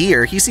 but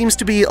here he seems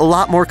to be a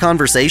lot more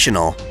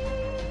conversational.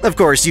 Of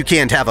course, you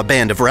can't have a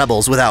band of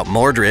rebels without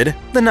Mordred,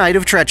 the Knight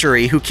of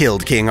Treachery who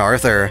killed King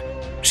Arthur.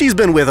 She's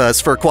been with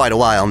us for quite a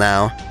while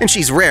now, and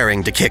she's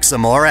raring to kick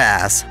some more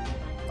ass.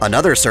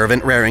 Another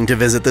servant raring to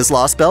visit this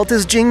Lostbelt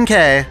is Jing,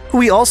 who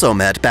we also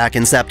met back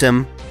in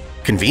Septim.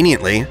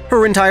 Conveniently,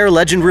 her entire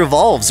legend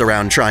revolves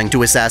around trying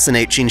to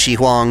assassinate Qin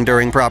Huang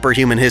during proper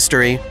human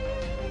history.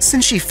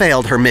 Since she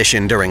failed her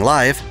mission during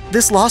life,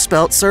 this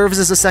Lostbelt serves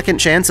as a second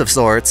chance of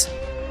sorts.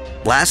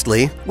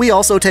 Lastly, we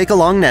also take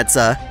along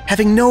Nezha,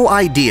 having no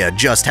idea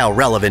just how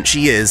relevant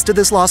she is to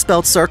this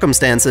Lostbelt's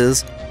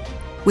circumstances.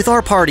 With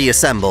our party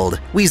assembled,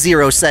 we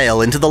zero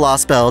sail into the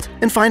Lostbelt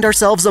and find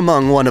ourselves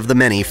among one of the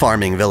many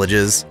farming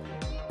villages.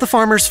 The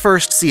farmers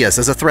first see us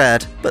as a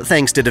threat, but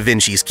thanks to Da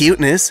Vinci's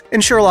cuteness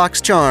and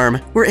Sherlock's charm,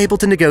 we're able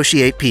to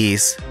negotiate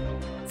peace.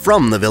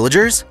 From the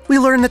villagers, we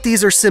learn that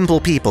these are simple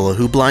people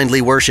who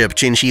blindly worship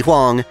Qin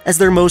Huang as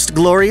their most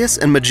glorious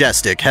and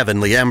majestic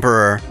heavenly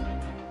emperor.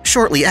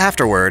 Shortly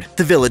afterward,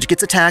 the village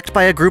gets attacked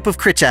by a group of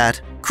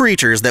Krichat,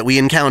 creatures that we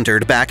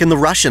encountered back in the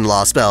Russian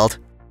Lostbelt.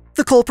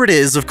 The culprit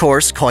is, of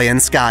course,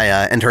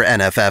 Koyenskaya and her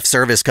NFF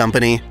service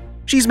company.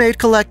 She's made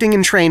collecting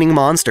and training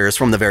monsters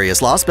from the various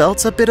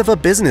Lostbelts a bit of a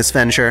business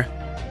venture.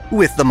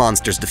 With the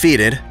monsters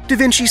defeated, Da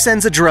Vinci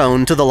sends a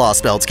drone to the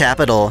Lostbelt's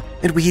capital,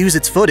 and we use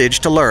its footage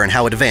to learn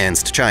how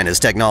advanced China's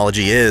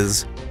technology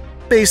is.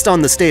 Based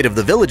on the state of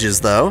the villages,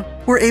 though,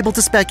 we're able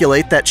to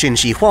speculate that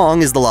Qin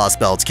Huang is the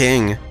Lostbelt's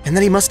king, and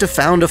that he must have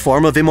found a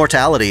form of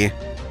immortality.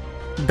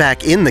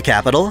 Back in the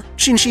capital,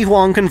 Qin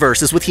Huang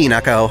converses with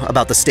Hinako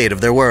about the state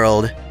of their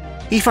world.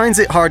 He finds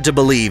it hard to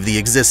believe the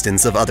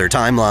existence of other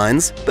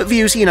timelines, but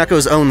views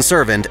Hinako's own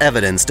servant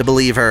evidence to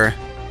believe her.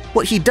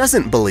 What he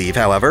doesn't believe,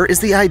 however,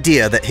 is the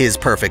idea that his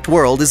perfect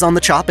world is on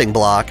the chopping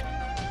block.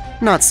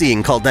 Not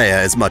seeing Chaldea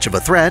as much of a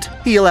threat,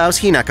 he allows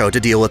Hinako to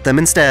deal with them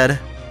instead.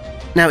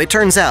 Now, it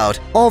turns out,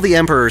 all the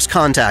Emperor's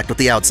contact with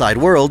the outside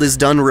world is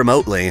done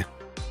remotely.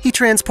 He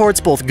transports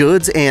both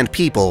goods and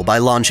people by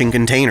launching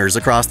containers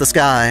across the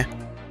sky.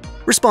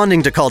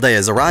 Responding to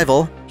Chaldea's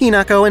arrival,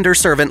 Hinako and her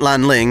servant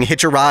Lanling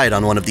hitch a ride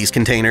on one of these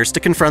containers to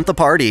confront the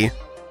party.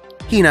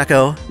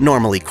 Hinako,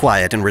 normally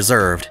quiet and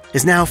reserved,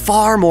 is now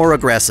far more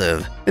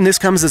aggressive, and this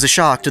comes as a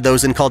shock to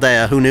those in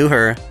Chaldea who knew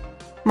her.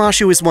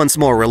 Mashu is once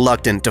more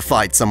reluctant to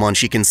fight someone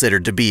she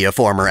considered to be a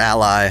former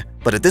ally,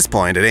 but at this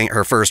point it ain't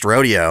her first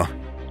rodeo.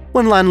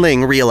 When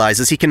Lanling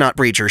realizes he cannot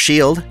breach her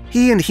shield,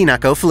 he and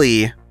Hinako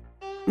flee.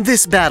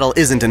 This battle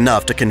isn't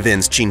enough to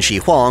convince Qin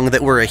Huang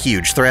that we're a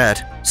huge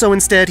threat, so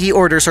instead he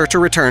orders her to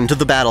return to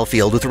the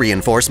battlefield with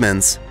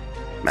reinforcements.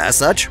 As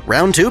such,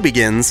 round 2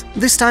 begins,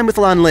 this time with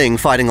Lanling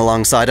fighting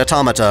alongside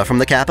Automata from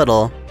the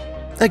capital.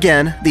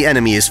 Again, the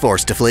enemy is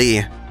forced to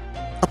flee.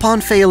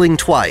 Upon failing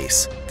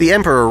twice, the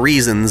Emperor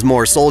reasons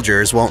more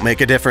soldiers won't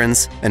make a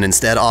difference, and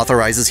instead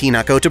authorizes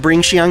Hinako to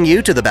bring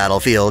Liangyu to the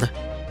battlefield.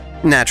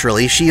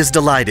 Naturally, she is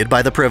delighted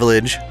by the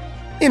privilege.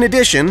 In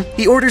addition,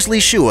 he orders Li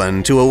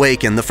Shuan to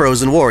awaken the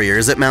frozen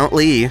warriors at Mount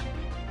Li.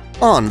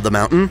 On the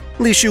mountain,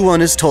 Li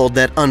Shuan is told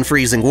that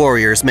unfreezing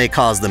warriors may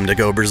cause them to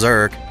go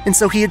berserk, and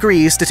so he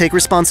agrees to take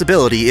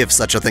responsibility if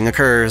such a thing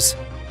occurs.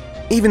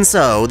 Even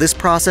so, this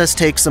process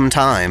takes some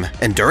time,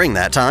 and during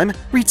that time,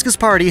 Ritsuka's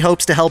party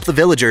hopes to help the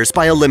villagers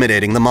by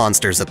eliminating the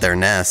monsters at their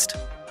nest.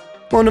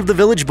 One of the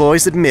village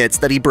boys admits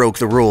that he broke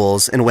the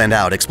rules and went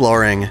out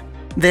exploring.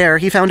 There,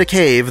 he found a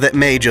cave that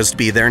may just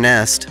be their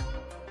nest.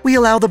 We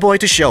allow the boy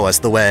to show us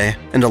the way,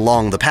 and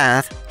along the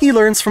path, he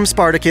learns from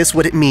Spartacus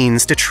what it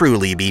means to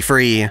truly be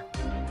free.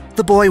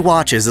 The boy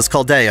watches as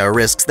Chaldea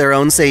risks their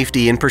own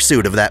safety in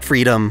pursuit of that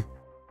freedom.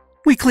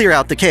 We clear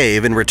out the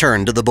cave and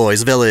return to the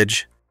boy's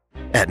village.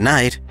 At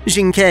night,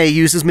 Jing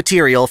uses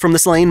material from the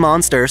slain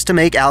monsters to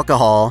make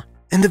alcohol,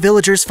 and the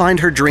villagers find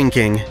her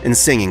drinking and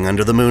singing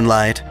under the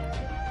moonlight.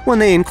 When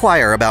they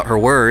inquire about her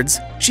words,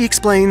 she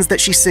explains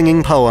that she's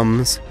singing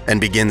poems,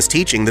 and begins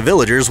teaching the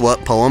villagers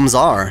what poems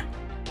are.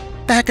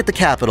 Back at the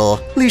capital,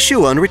 Li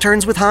Shuan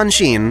returns with Han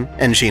Xin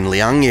and Xin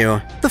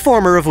Liangyu, the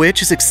former of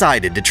which is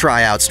excited to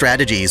try out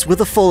strategies with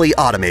a fully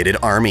automated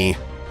army.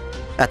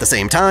 At the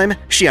same time,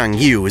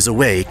 Xiangyu is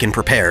awake and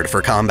prepared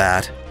for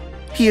combat.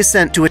 He is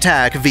sent to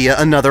attack via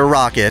another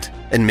rocket,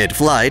 and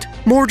mid-flight,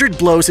 Mordred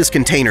blows his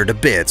container to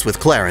bits with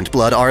Clarent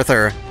Blood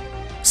Arthur.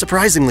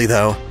 Surprisingly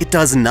though, it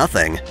does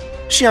nothing.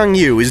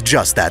 Xiangyu is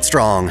just that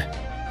strong.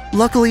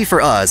 Luckily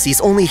for us,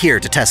 he's only here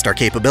to test our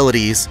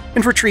capabilities,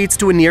 and retreats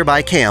to a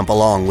nearby camp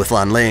along with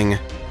Lanling.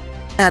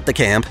 At the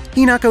camp,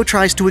 Hinako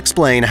tries to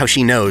explain how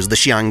she knows the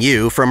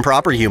Xiangyu from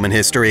proper human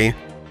history.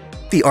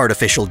 The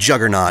artificial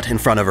juggernaut in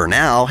front of her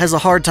now has a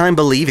hard time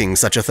believing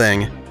such a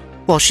thing.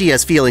 While she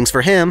has feelings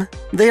for him,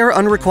 they are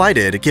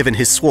unrequited given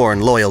his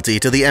sworn loyalty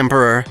to the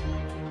Emperor.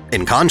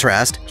 In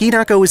contrast,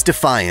 Hinako is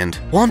defiant,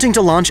 wanting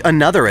to launch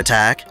another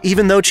attack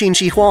even though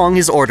Huang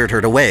has ordered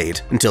her to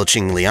wait until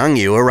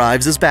Liangyu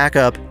arrives as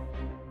backup.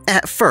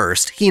 At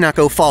first,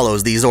 Hinako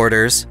follows these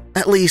orders,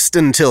 at least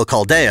until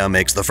Chaldea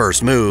makes the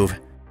first move.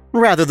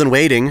 Rather than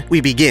waiting,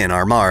 we begin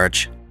our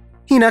march.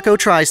 Hinako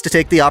tries to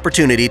take the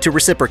opportunity to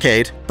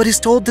reciprocate, but is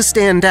told to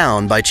stand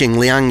down by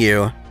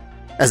Liangyu.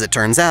 As it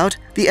turns out,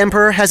 the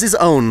Emperor has his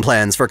own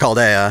plans for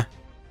Chaldea.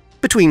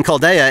 Between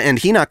Chaldea and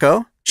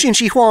Hinako,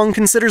 Huang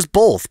considers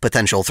both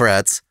potential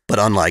threats, but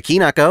unlike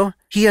Hinako,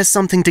 he has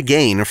something to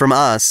gain from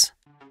us.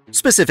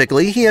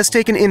 Specifically, he has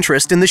taken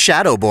interest in the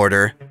shadow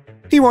border.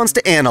 He wants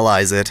to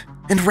analyze it,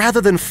 and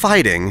rather than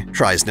fighting,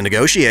 tries to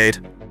negotiate.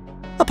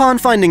 Upon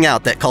finding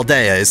out that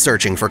Chaldea is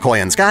searching for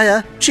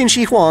Koyanskaya,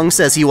 Huang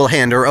says he will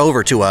hand her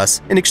over to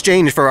us in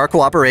exchange for our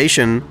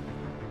cooperation.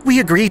 We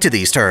agree to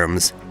these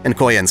terms, and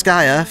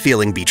Koyanskaya,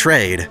 feeling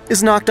betrayed,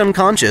 is knocked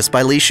unconscious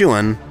by Li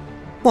Xuan.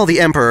 While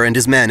the Emperor and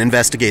his men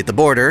investigate the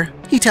border,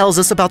 he tells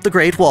us about the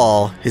Great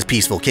Wall, his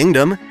peaceful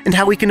kingdom, and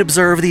how we can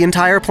observe the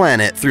entire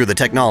planet through the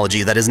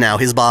technology that is now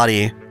his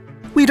body.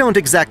 We don't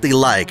exactly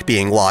like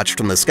being watched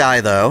from the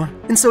sky, though,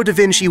 and so Da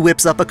Vinci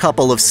whips up a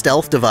couple of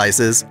stealth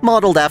devices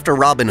modeled after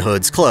Robin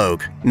Hood's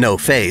cloak, "No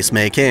face,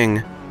 may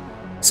king."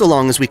 So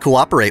long as we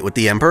cooperate with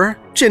the Emperor,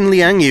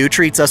 Liangyu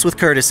treats us with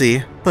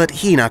courtesy, but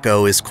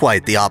Hinako is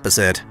quite the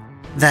opposite.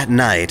 That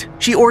night,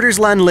 she orders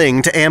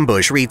Lanling to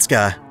ambush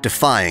Ritsuka,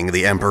 defying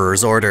the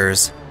Emperor's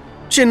orders.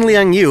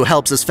 Liangyu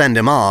helps us fend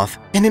him off,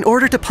 and in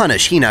order to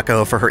punish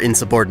Hinako for her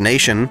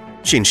insubordination,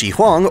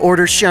 Huang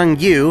orders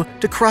Xiangyu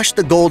to crush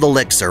the gold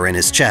elixir in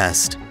his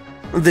chest.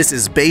 This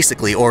is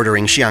basically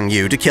ordering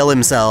Xiangyu to kill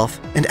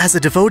himself, and as a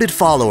devoted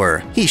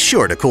follower, he's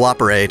sure to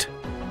cooperate.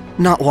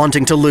 Not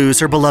wanting to lose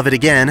her beloved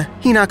again,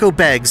 Hinako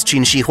begs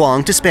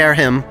Huang to spare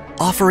him,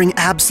 offering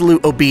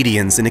absolute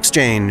obedience in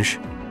exchange.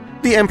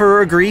 The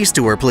Emperor agrees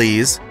to her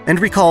pleas, and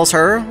recalls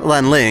her,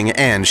 Lanling,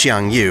 and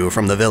Xiangyu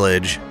from the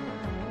village.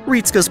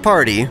 Ritsuka's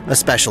party,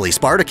 especially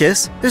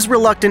Spartacus, is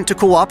reluctant to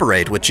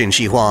cooperate with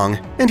Huang,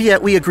 and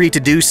yet we agree to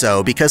do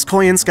so because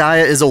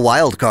Koyanskaya is a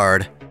wild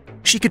card.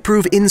 She could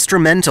prove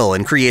instrumental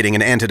in creating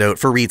an antidote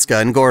for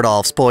Ritsuka and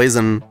Gordolf's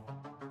poison.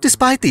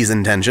 Despite these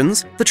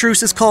intentions, the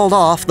truce is called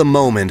off the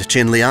moment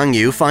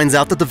Liangyu finds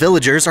out that the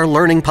villagers are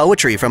learning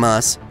poetry from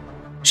us.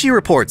 She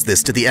reports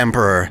this to the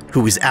Emperor,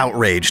 who is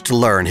outraged to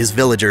learn his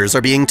villagers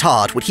are being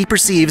taught what he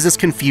perceives as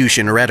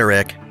Confucian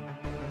rhetoric.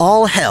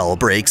 All hell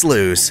breaks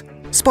loose.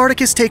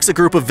 Spartacus takes a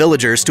group of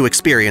villagers to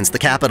experience the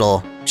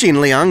capital.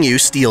 Liangyu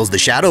steals the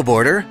shadow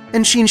border,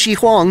 and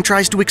Huang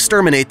tries to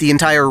exterminate the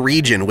entire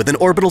region with an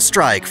orbital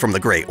strike from the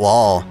Great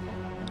Wall.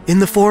 In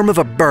the form of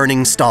a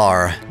burning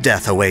star,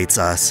 death awaits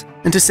us,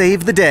 and to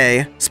save the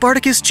day,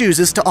 Spartacus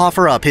chooses to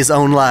offer up his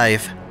own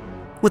life.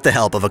 With the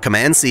help of a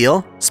command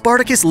seal,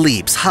 Spartacus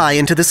leaps high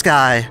into the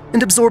sky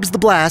and absorbs the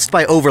blast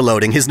by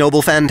overloading his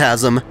noble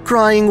phantasm,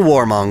 crying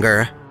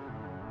warmonger.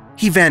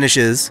 He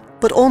vanishes,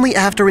 but only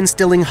after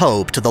instilling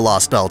hope to the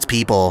Lostbelt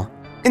people,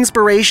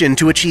 inspiration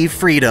to achieve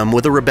freedom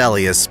with a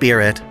rebellious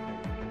spirit.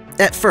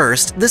 At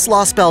first, this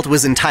Lostbelt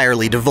was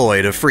entirely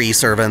devoid of free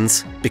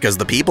servants, because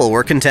the people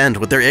were content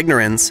with their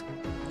ignorance.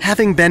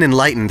 Having been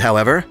enlightened,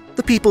 however,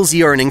 the people's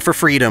yearning for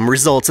freedom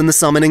results in the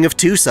summoning of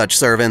two such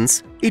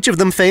servants, each of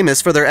them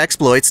famous for their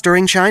exploits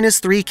during China's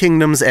Three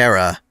Kingdoms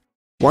era.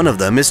 One of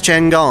them is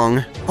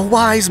Gong, a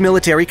wise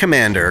military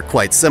commander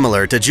quite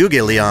similar to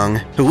Zhuge Liang,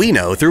 who we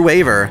know through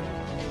Waver.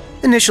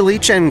 Initially,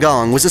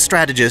 Gong was a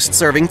strategist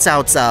serving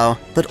Cao Cao,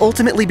 but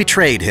ultimately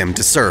betrayed him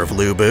to serve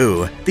Lu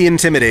Bu, the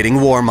intimidating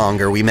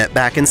warmonger we met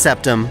back in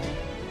Septim.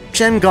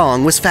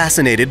 Gong was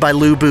fascinated by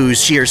Lu Bu's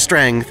sheer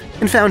strength,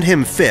 and found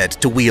him fit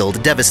to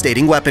wield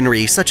devastating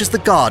weaponry such as the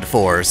God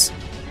Force.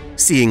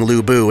 Seeing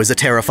Lu Bu as a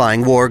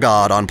terrifying war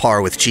god on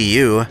par with Qi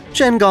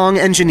Yu, Gong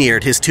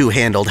engineered his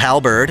two-handled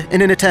halberd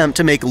in an attempt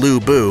to make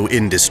Lu Bu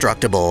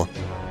indestructible.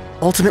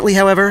 Ultimately,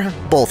 however,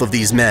 both of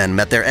these men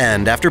met their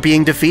end after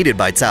being defeated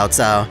by Cao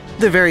Cao,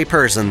 the very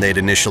person they'd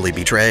initially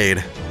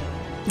betrayed.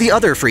 The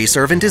other free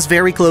servant is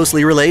very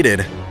closely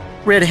related.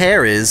 Red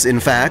Hair is, in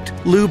fact,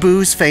 Lu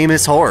Bu's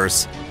famous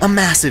horse, a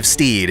massive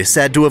steed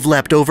said to have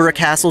leapt over a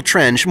castle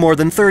trench more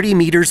than 30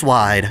 meters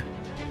wide.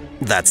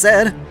 That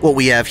said, what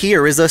we have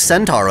here is a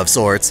centaur of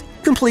sorts,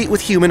 complete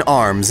with human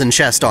arms and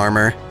chest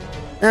armor.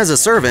 As a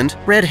servant,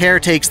 Red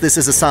Hair takes this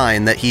as a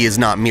sign that he is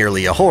not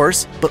merely a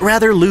horse, but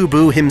rather Lu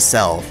Bu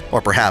himself,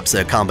 or perhaps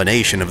a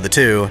combination of the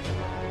two.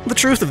 The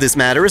truth of this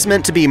matter is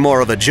meant to be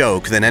more of a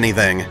joke than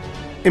anything.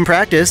 In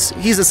practice,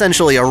 he's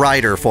essentially a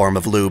rider form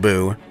of Lu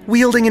Bu,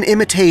 wielding an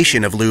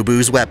imitation of Lu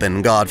Bu's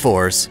weapon, God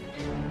Force.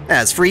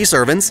 As free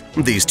servants,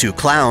 these two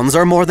clowns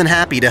are more than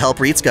happy to help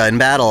Ritsuka in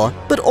battle,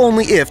 but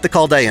only if the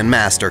Chaldean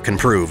master can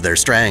prove their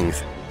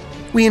strength.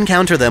 We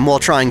encounter them while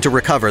trying to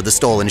recover the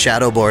stolen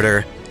shadow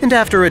border, and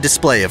after a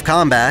display of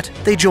combat,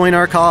 they join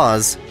our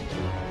cause.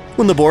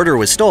 When the border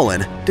was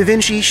stolen, Da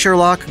Vinci,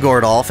 Sherlock,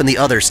 Gordolf, and the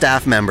other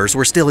staff members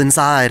were still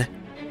inside.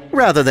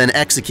 Rather than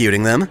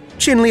executing them,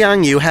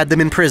 Liangyu had them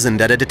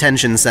imprisoned at a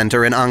detention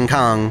center in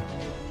Ankang.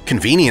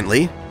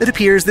 Conveniently, it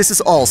appears this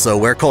is also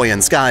where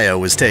Koyanskaya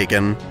was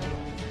taken.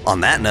 On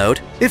that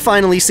note, it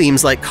finally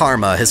seems like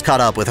karma has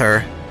caught up with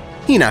her.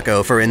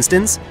 Hinako, for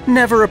instance,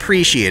 never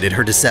appreciated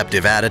her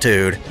deceptive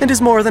attitude and is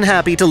more than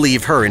happy to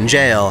leave her in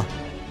jail.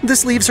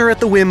 This leaves her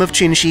at the whim of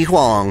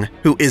Huang,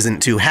 who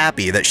isn't too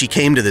happy that she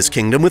came to this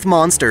kingdom with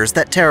monsters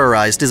that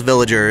terrorized his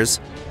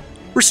villagers.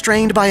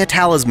 Restrained by a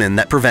talisman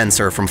that prevents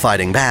her from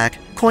fighting back,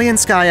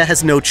 Koyanskaya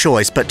has no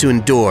choice but to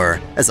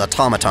endure as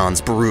automatons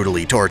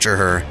brutally torture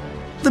her.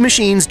 The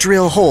machines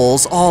drill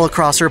holes all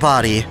across her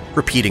body,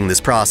 repeating this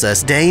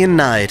process day and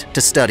night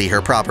to study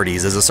her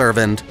properties as a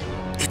servant.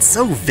 It's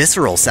so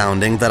visceral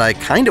sounding that I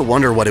kinda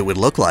wonder what it would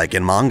look like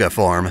in manga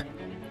form.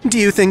 Do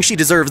you think she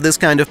deserves this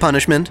kind of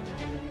punishment?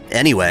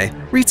 Anyway,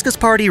 Ritsuka's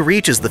party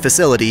reaches the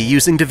facility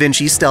using Da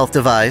Vinci's stealth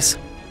device.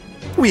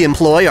 We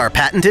employ our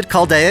patented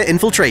Chaldea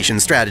infiltration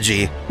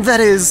strategy,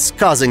 that is,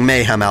 causing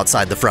mayhem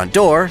outside the front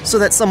door so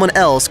that someone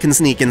else can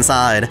sneak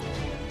inside.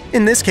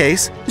 In this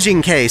case,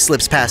 Jing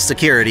slips past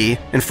security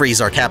and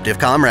frees our captive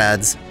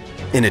comrades.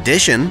 In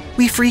addition,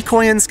 we free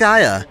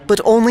Koyanskaya,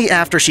 but only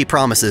after she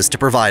promises to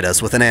provide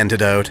us with an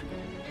antidote.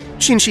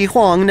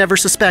 Huang never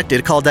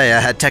suspected Chaldea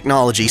had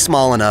technology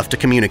small enough to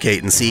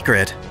communicate in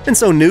secret, and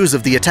so news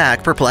of the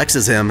attack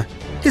perplexes him.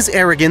 His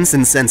arrogance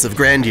and sense of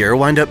grandeur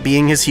wind up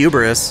being his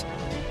hubris.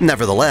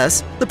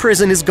 Nevertheless, the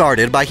prison is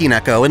guarded by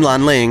Hinako and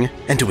Lanling,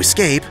 and to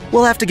escape,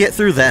 we'll have to get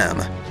through them.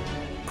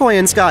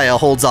 Koyanskaya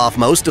holds off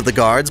most of the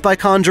guards by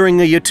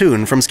conjuring a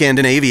Yotun from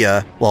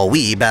Scandinavia, while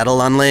we battle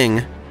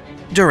Lanling.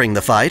 During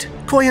the fight,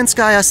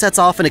 Koyanskaya sets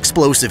off an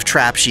explosive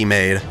trap she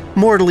made,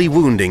 mortally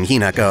wounding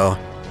Hinako.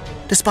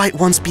 Despite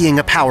once being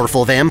a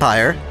powerful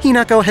vampire,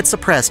 Hinako had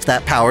suppressed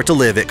that power to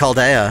live at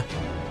Chaldea.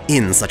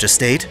 In such a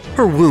state,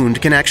 her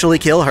wound can actually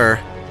kill her.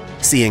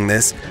 Seeing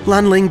this,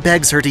 Lanling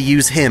begs her to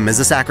use him as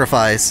a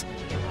sacrifice.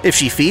 If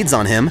she feeds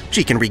on him,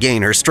 she can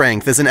regain her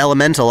strength as an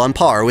elemental on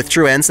par with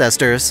true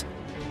ancestors.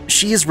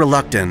 She is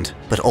reluctant,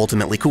 but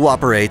ultimately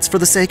cooperates for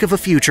the sake of a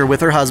future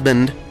with her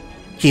husband.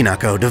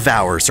 Hinako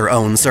devours her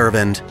own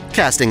servant,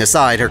 casting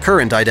aside her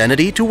current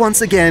identity to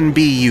once again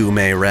be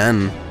Yume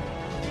Ren.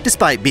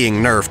 Despite being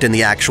nerfed in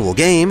the actual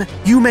game,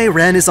 Yume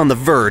Ren is on the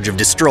verge of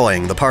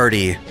destroying the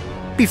party.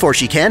 Before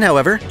she can,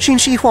 however,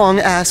 Huang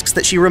asks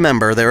that she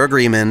remember their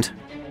agreement.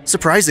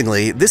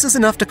 Surprisingly, this is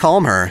enough to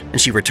calm her,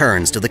 and she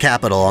returns to the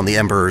capital on the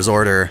Emperor's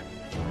order.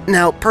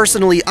 Now,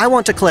 personally, I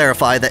want to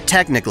clarify that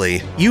technically,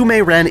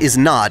 Yume Ren is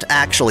not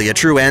actually a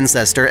true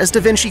ancestor as Da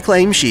Vinci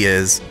claims she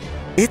is.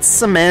 It's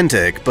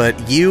semantic,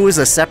 but Yu is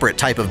a separate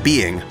type of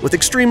being with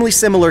extremely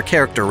similar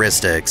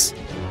characteristics.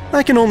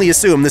 I can only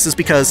assume this is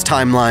because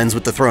timelines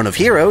with the Throne of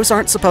Heroes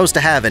aren't supposed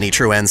to have any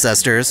true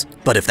ancestors,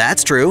 but if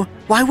that's true,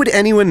 why would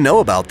anyone know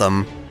about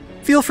them?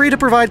 Feel free to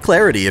provide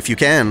clarity if you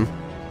can.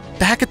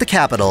 Back at the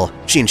capital,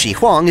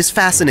 Huang is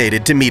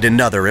fascinated to meet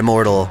another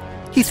immortal.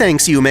 He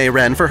thanks Yume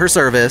Ren for her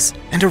service,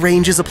 and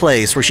arranges a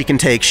place where she can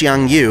take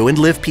Liangyu and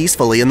live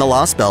peacefully in the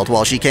Lostbelt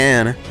while she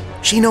can.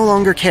 She no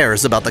longer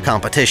cares about the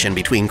competition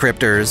between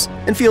cryptors,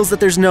 and feels that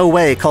there's no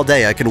way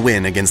Chaldea can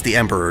win against the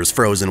Emperor's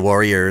frozen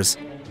warriors.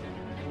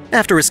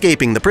 After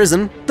escaping the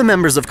prison, the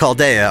members of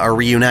Chaldea are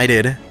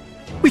reunited.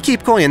 We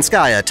keep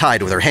Koyanskaya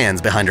tied with her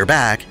hands behind her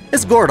back,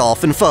 as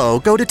Gordolf and Foe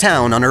go to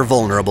town on her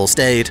vulnerable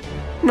state.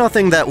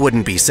 Nothing that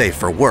wouldn't be safe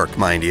for work,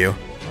 mind you.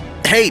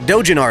 Hey,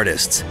 Dojin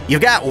artists,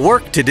 you've got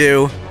work to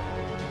do!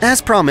 As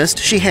promised,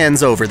 she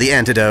hands over the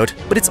antidote,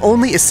 but it's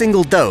only a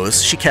single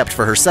dose she kept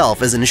for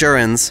herself as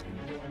insurance.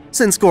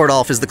 Since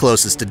Gordolf is the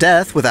closest to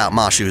death without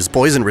Mashu's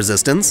poison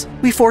resistance,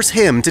 we force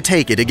him to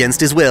take it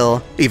against his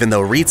will, even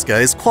though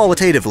Ritsuka is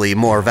qualitatively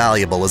more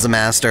valuable as a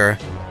master.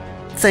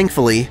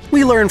 Thankfully,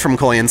 we learn from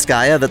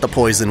Koyanskaya that the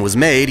poison was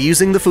made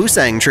using the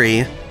Fusang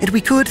tree, and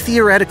we could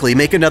theoretically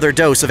make another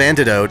dose of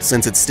antidote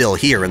since it's still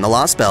here in the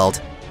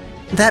Lostbelt.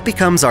 That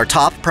becomes our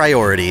top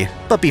priority,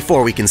 but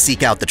before we can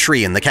seek out the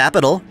tree in the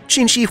capital,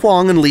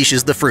 Huang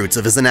unleashes the fruits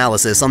of his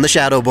analysis on the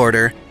shadow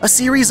border, a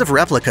series of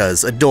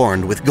replicas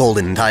adorned with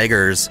golden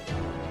tigers.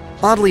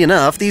 Oddly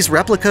enough, these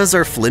replicas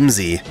are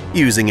flimsy,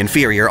 using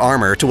inferior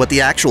armor to what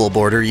the actual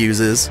border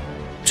uses.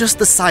 Just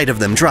the sight of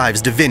them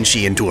drives Da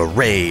Vinci into a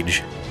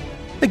rage.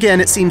 Again,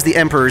 it seems the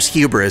Emperor's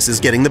hubris is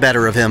getting the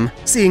better of him,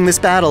 seeing this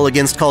battle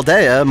against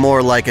Chaldea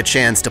more like a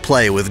chance to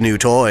play with new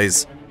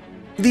toys.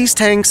 These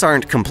tanks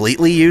aren't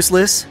completely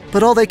useless,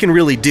 but all they can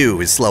really do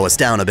is slow us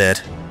down a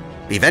bit.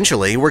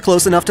 Eventually, we're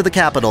close enough to the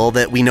capital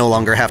that we no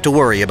longer have to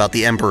worry about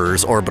the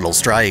Emperor's orbital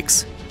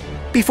strikes.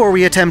 Before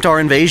we attempt our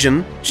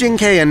invasion,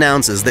 Jing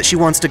announces that she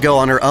wants to go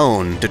on her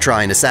own to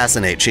try and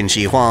assassinate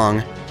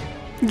Huang.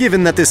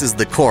 Given that this is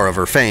the core of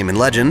her fame and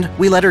legend,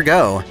 we let her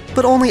go,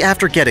 but only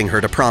after getting her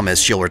to promise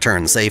she'll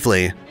return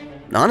safely.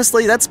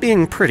 Honestly, that's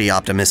being pretty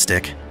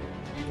optimistic.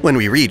 When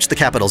we reach the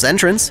capital's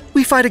entrance,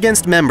 we fight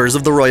against members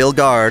of the Royal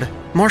Guard,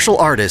 martial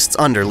artists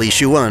under Li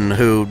Shuwen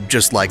who,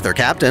 just like their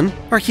captain,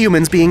 are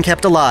humans being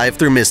kept alive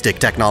through mystic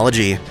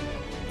technology.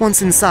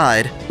 Once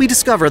inside, we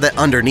discover that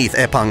underneath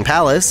Epang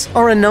Palace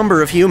are a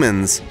number of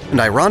humans, and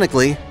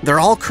ironically, they're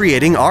all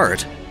creating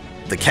art.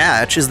 The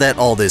catch is that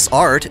all this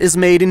art is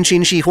made in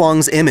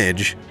Huang's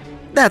image.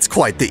 That's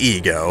quite the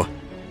ego.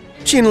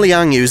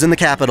 Liangyu's in the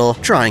capital,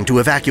 trying to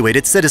evacuate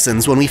its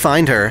citizens when we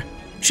find her.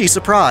 She's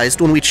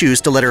surprised when we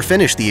choose to let her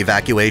finish the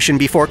evacuation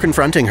before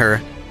confronting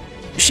her.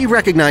 She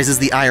recognizes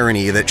the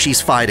irony that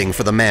she's fighting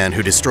for the man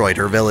who destroyed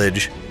her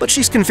village, but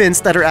she's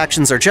convinced that her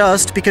actions are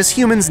just because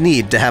humans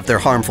need to have their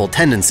harmful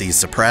tendencies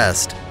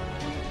suppressed.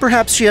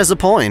 Perhaps she has a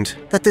point,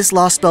 that this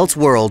Lostbelt's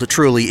world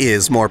truly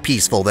is more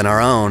peaceful than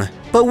our own,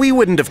 but we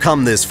wouldn't have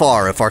come this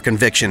far if our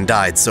conviction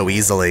died so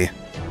easily.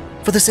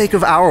 For the sake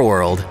of our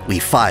world, we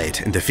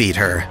fight and defeat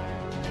her.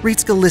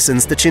 Ritsuka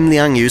listens to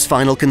Liangyu's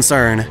final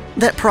concern,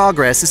 that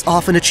progress is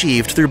often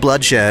achieved through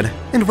bloodshed,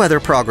 and whether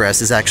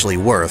progress is actually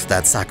worth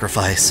that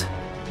sacrifice.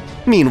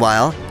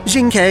 Meanwhile,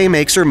 Jing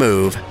makes her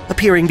move,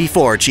 appearing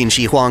before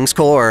Huang's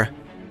core.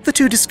 The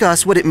two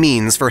discuss what it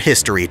means for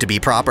history to be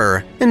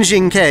proper, and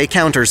Jing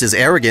counters his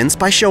arrogance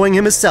by showing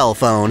him his cell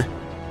phone.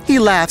 He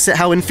laughs at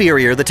how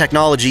inferior the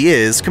technology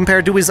is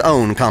compared to his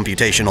own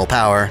computational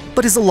power,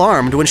 but is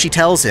alarmed when she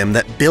tells him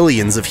that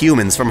billions of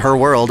humans from her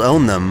world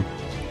own them.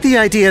 The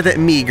idea that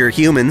meager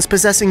humans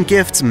possessing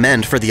gifts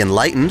meant for the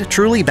enlightened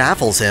truly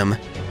baffles him.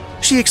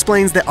 She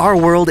explains that our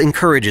world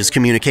encourages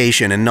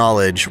communication and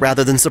knowledge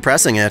rather than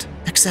suppressing it,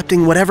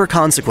 accepting whatever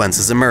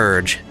consequences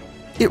emerge.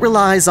 It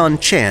relies on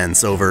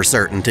chance over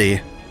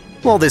certainty.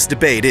 While this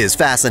debate is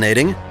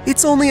fascinating,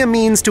 it's only a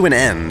means to an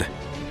end.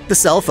 The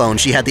cell phone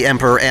she had the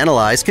Emperor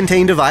analyze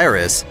contained a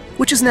virus,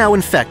 which has now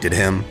infected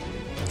him.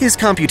 His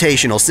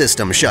computational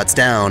system shuts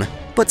down,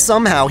 but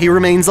somehow he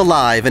remains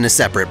alive in a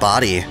separate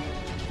body.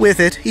 With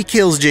it, he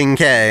kills Jing,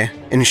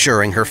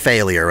 ensuring her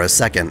failure a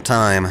second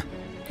time.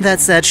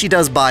 That said, she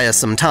does buy us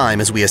some time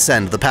as we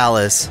ascend the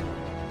palace.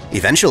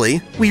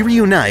 Eventually, we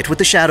reunite with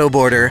the Shadow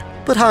Border,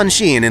 but Han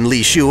Xin and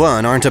Li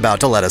Shuan aren't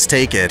about to let us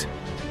take it.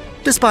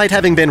 Despite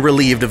having been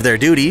relieved of their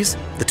duties,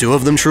 the two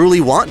of them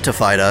truly want to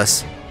fight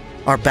us.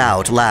 Our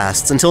bout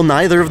lasts until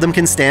neither of them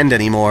can stand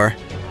anymore.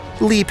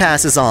 Li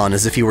passes on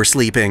as if he were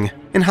sleeping,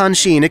 and Han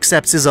Xin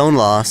accepts his own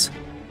loss.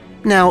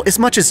 Now, as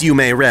much as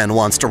Yume Ren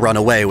wants to run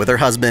away with her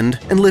husband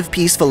and live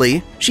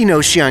peacefully, she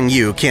knows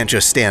Xiangyu can't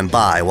just stand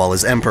by while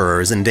his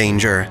emperor is in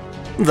danger.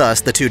 Thus,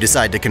 the two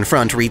decide to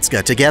confront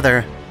Ritsuka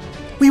together.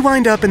 We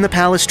wind up in the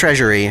palace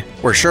treasury,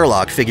 where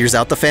Sherlock figures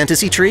out the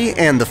fantasy tree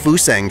and the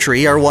Fusang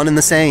tree are one and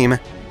the same.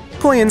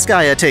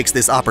 Koyanskaya takes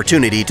this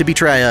opportunity to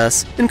betray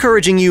us,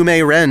 encouraging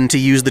Yume Ren to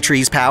use the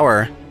tree's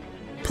power.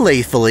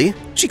 Playfully,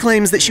 she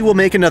claims that she will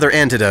make another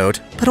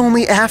antidote, but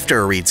only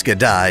after Ritsuka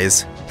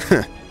dies.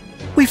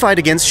 We fight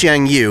against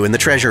Xiangyu in the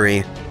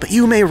treasury, but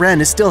Yume Ren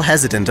is still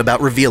hesitant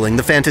about revealing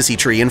the fantasy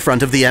tree in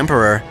front of the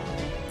Emperor.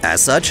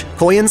 As such,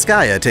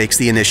 Koyanskaya takes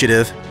the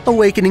initiative,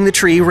 awakening the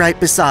tree right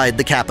beside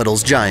the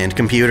capital's giant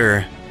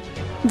computer.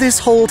 This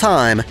whole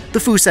time, the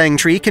Fusang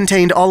tree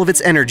contained all of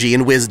its energy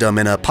and wisdom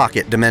in a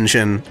pocket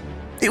dimension.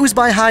 It was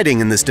by hiding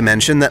in this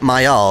dimension that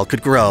Mayal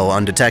could grow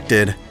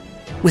undetected.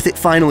 With it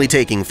finally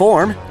taking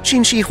form,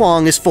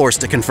 Huang is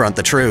forced to confront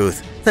the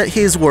truth, that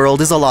his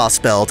world is a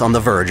Lostbelt on the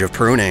verge of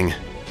pruning.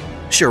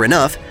 Sure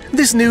enough,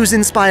 this news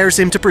inspires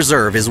him to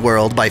preserve his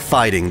world by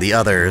fighting the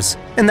others,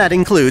 and that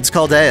includes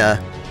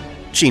Chaldea.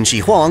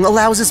 Huang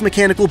allows his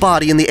mechanical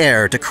body in the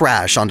air to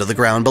crash onto the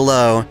ground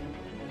below.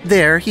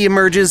 There, he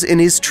emerges in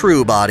his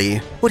true body,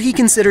 what he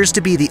considers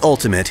to be the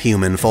ultimate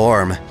human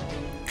form.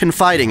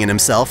 Confiding in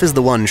himself as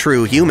the one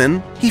true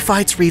human, he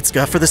fights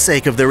Ritsuka for the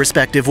sake of their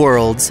respective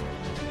worlds.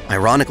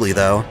 Ironically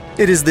though,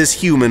 it is this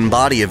human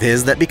body of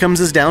his that becomes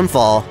his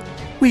downfall.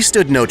 We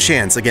stood no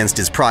chance against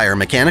his prior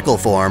mechanical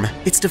form,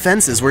 its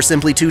defenses were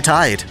simply too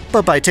tight,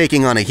 but by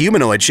taking on a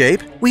humanoid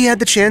shape, we had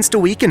the chance to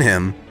weaken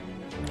him.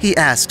 He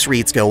asks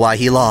Ritsuka why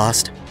he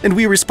lost, and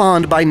we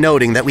respond by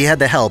noting that we had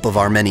the help of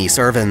our many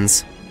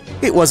servants.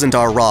 It wasn't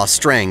our raw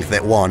strength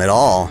that won at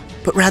all,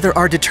 but rather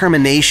our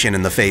determination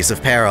in the face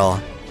of peril.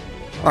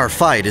 Our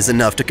fight is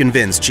enough to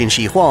convince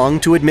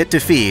Huang to admit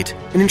defeat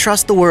and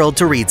entrust the world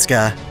to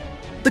Ritsuka.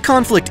 The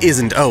conflict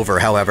isn't over,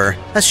 however,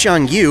 as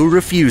Xiangyu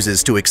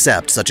refuses to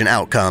accept such an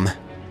outcome.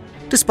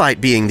 Despite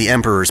being the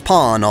Emperor's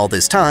pawn all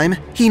this time,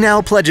 he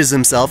now pledges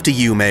himself to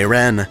Yume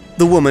Ren,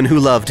 the woman who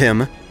loved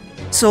him.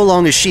 So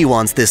long as she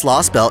wants this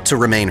Lostbelt to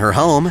remain her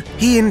home,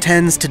 he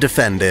intends to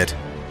defend it.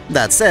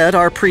 That said,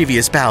 our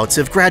previous bouts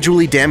have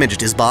gradually damaged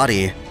his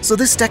body, so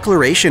this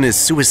declaration is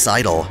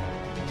suicidal.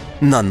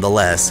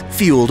 Nonetheless,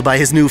 fueled by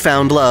his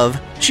newfound love,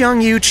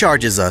 Xiangyu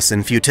charges us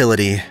in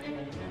futility.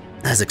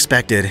 As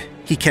expected,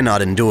 he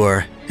cannot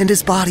endure, and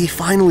his body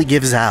finally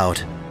gives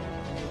out.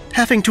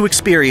 Having to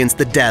experience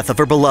the death of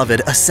her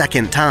beloved a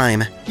second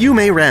time,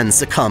 Yume Ren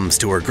succumbs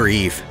to her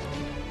grief.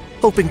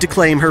 Hoping to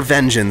claim her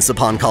vengeance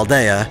upon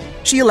Chaldea,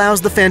 she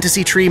allows the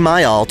fantasy tree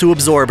Mayal to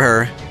absorb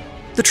her.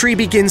 The tree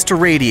begins to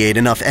radiate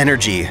enough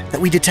energy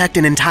that we detect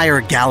an entire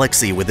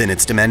galaxy within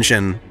its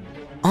dimension.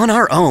 On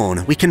our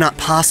own, we cannot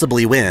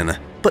possibly win,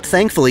 but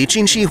thankfully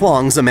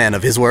Huang's a man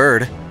of his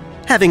word.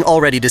 Having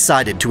already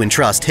decided to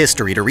entrust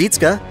history to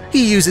Ritsuka,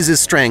 he uses his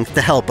strength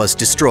to help us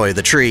destroy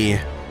the tree.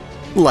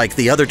 Like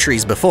the other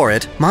trees before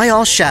it,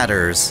 Mayal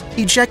shatters,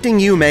 ejecting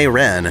Yume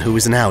Ren, who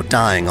is now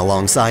dying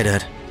alongside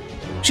it.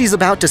 She's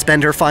about to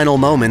spend her final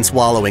moments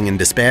wallowing in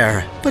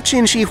despair, but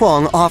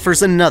Huang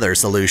offers another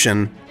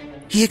solution.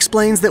 He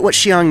explains that what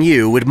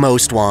Liangyu would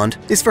most want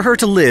is for her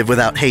to live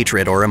without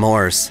hatred or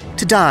remorse,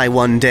 to die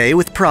one day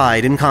with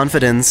pride and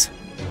confidence.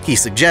 He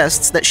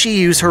suggests that she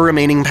use her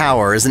remaining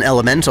power as an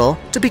elemental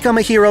to become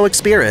a heroic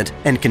spirit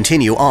and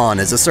continue on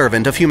as a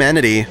servant of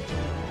humanity.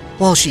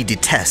 While she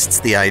detests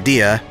the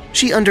idea,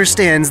 she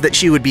understands that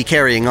she would be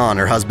carrying on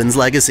her husband's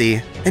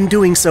legacy, and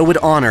doing so would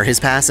honor his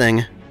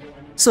passing.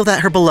 So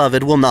that her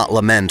beloved will not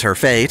lament her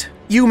fate,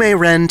 Yume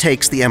Ren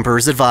takes the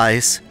Emperor's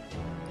advice.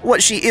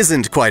 What she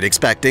isn't quite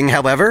expecting,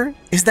 however,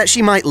 is that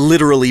she might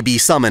literally be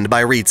summoned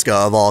by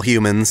Ritsuka of all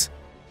humans.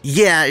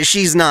 Yeah,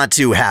 she's not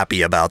too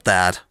happy about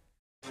that.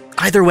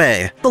 Either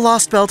way, the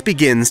Lostbelt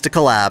begins to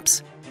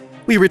collapse.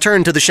 We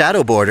return to the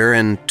Shadow Border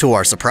and, to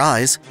our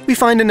surprise, we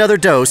find another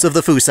dose of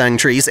the Fusang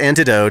tree's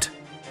antidote.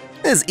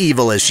 As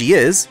evil as she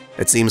is,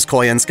 it seems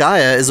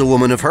Koyanskaya is a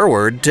woman of her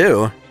word,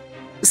 too.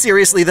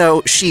 Seriously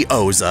though, she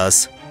owes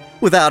us.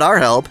 Without our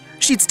help,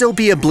 she'd still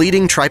be a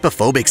bleeding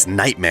trypophobic's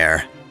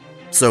nightmare.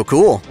 So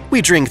cool,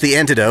 we drink the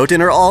antidote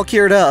and are all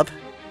cured up.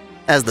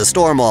 As the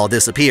storm wall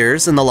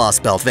disappears and the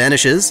Lostbelt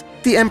vanishes,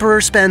 the Emperor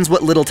spends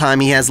what little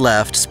time he has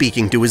left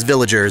speaking to his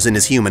villagers in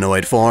his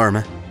humanoid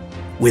form.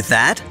 With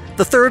that,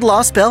 the third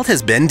Lostbelt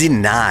has been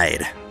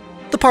denied.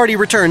 The party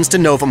returns to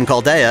Novum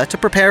Chaldea to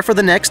prepare for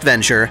the next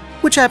venture,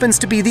 which happens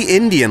to be the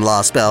Indian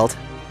Lostbelt.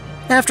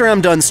 After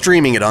I'm done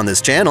streaming it on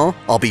this channel,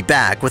 I'll be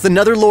back with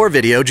another lore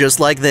video just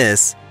like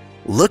this.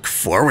 Look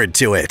forward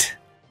to it!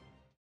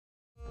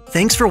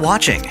 Thanks for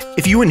watching.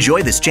 If you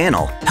enjoy this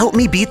channel, help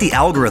me beat the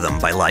algorithm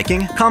by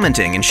liking,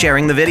 commenting, and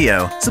sharing the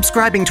video,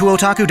 subscribing to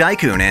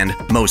OtakuDaiKun, and,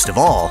 most of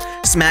all,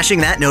 smashing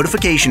that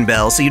notification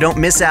bell so you don't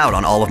miss out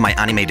on all of my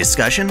anime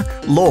discussion,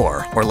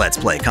 lore, or Let's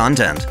Play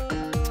content.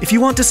 If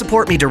you want to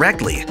support me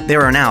directly,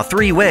 there are now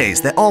 3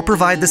 ways that all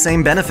provide the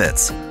same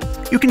benefits.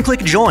 You can click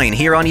Join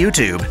here on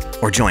YouTube,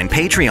 or join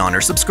Patreon or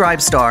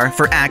Subscribestar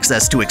for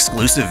access to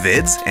exclusive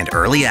vids and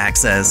early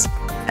access.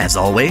 As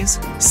always,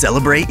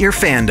 celebrate your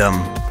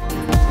fandom.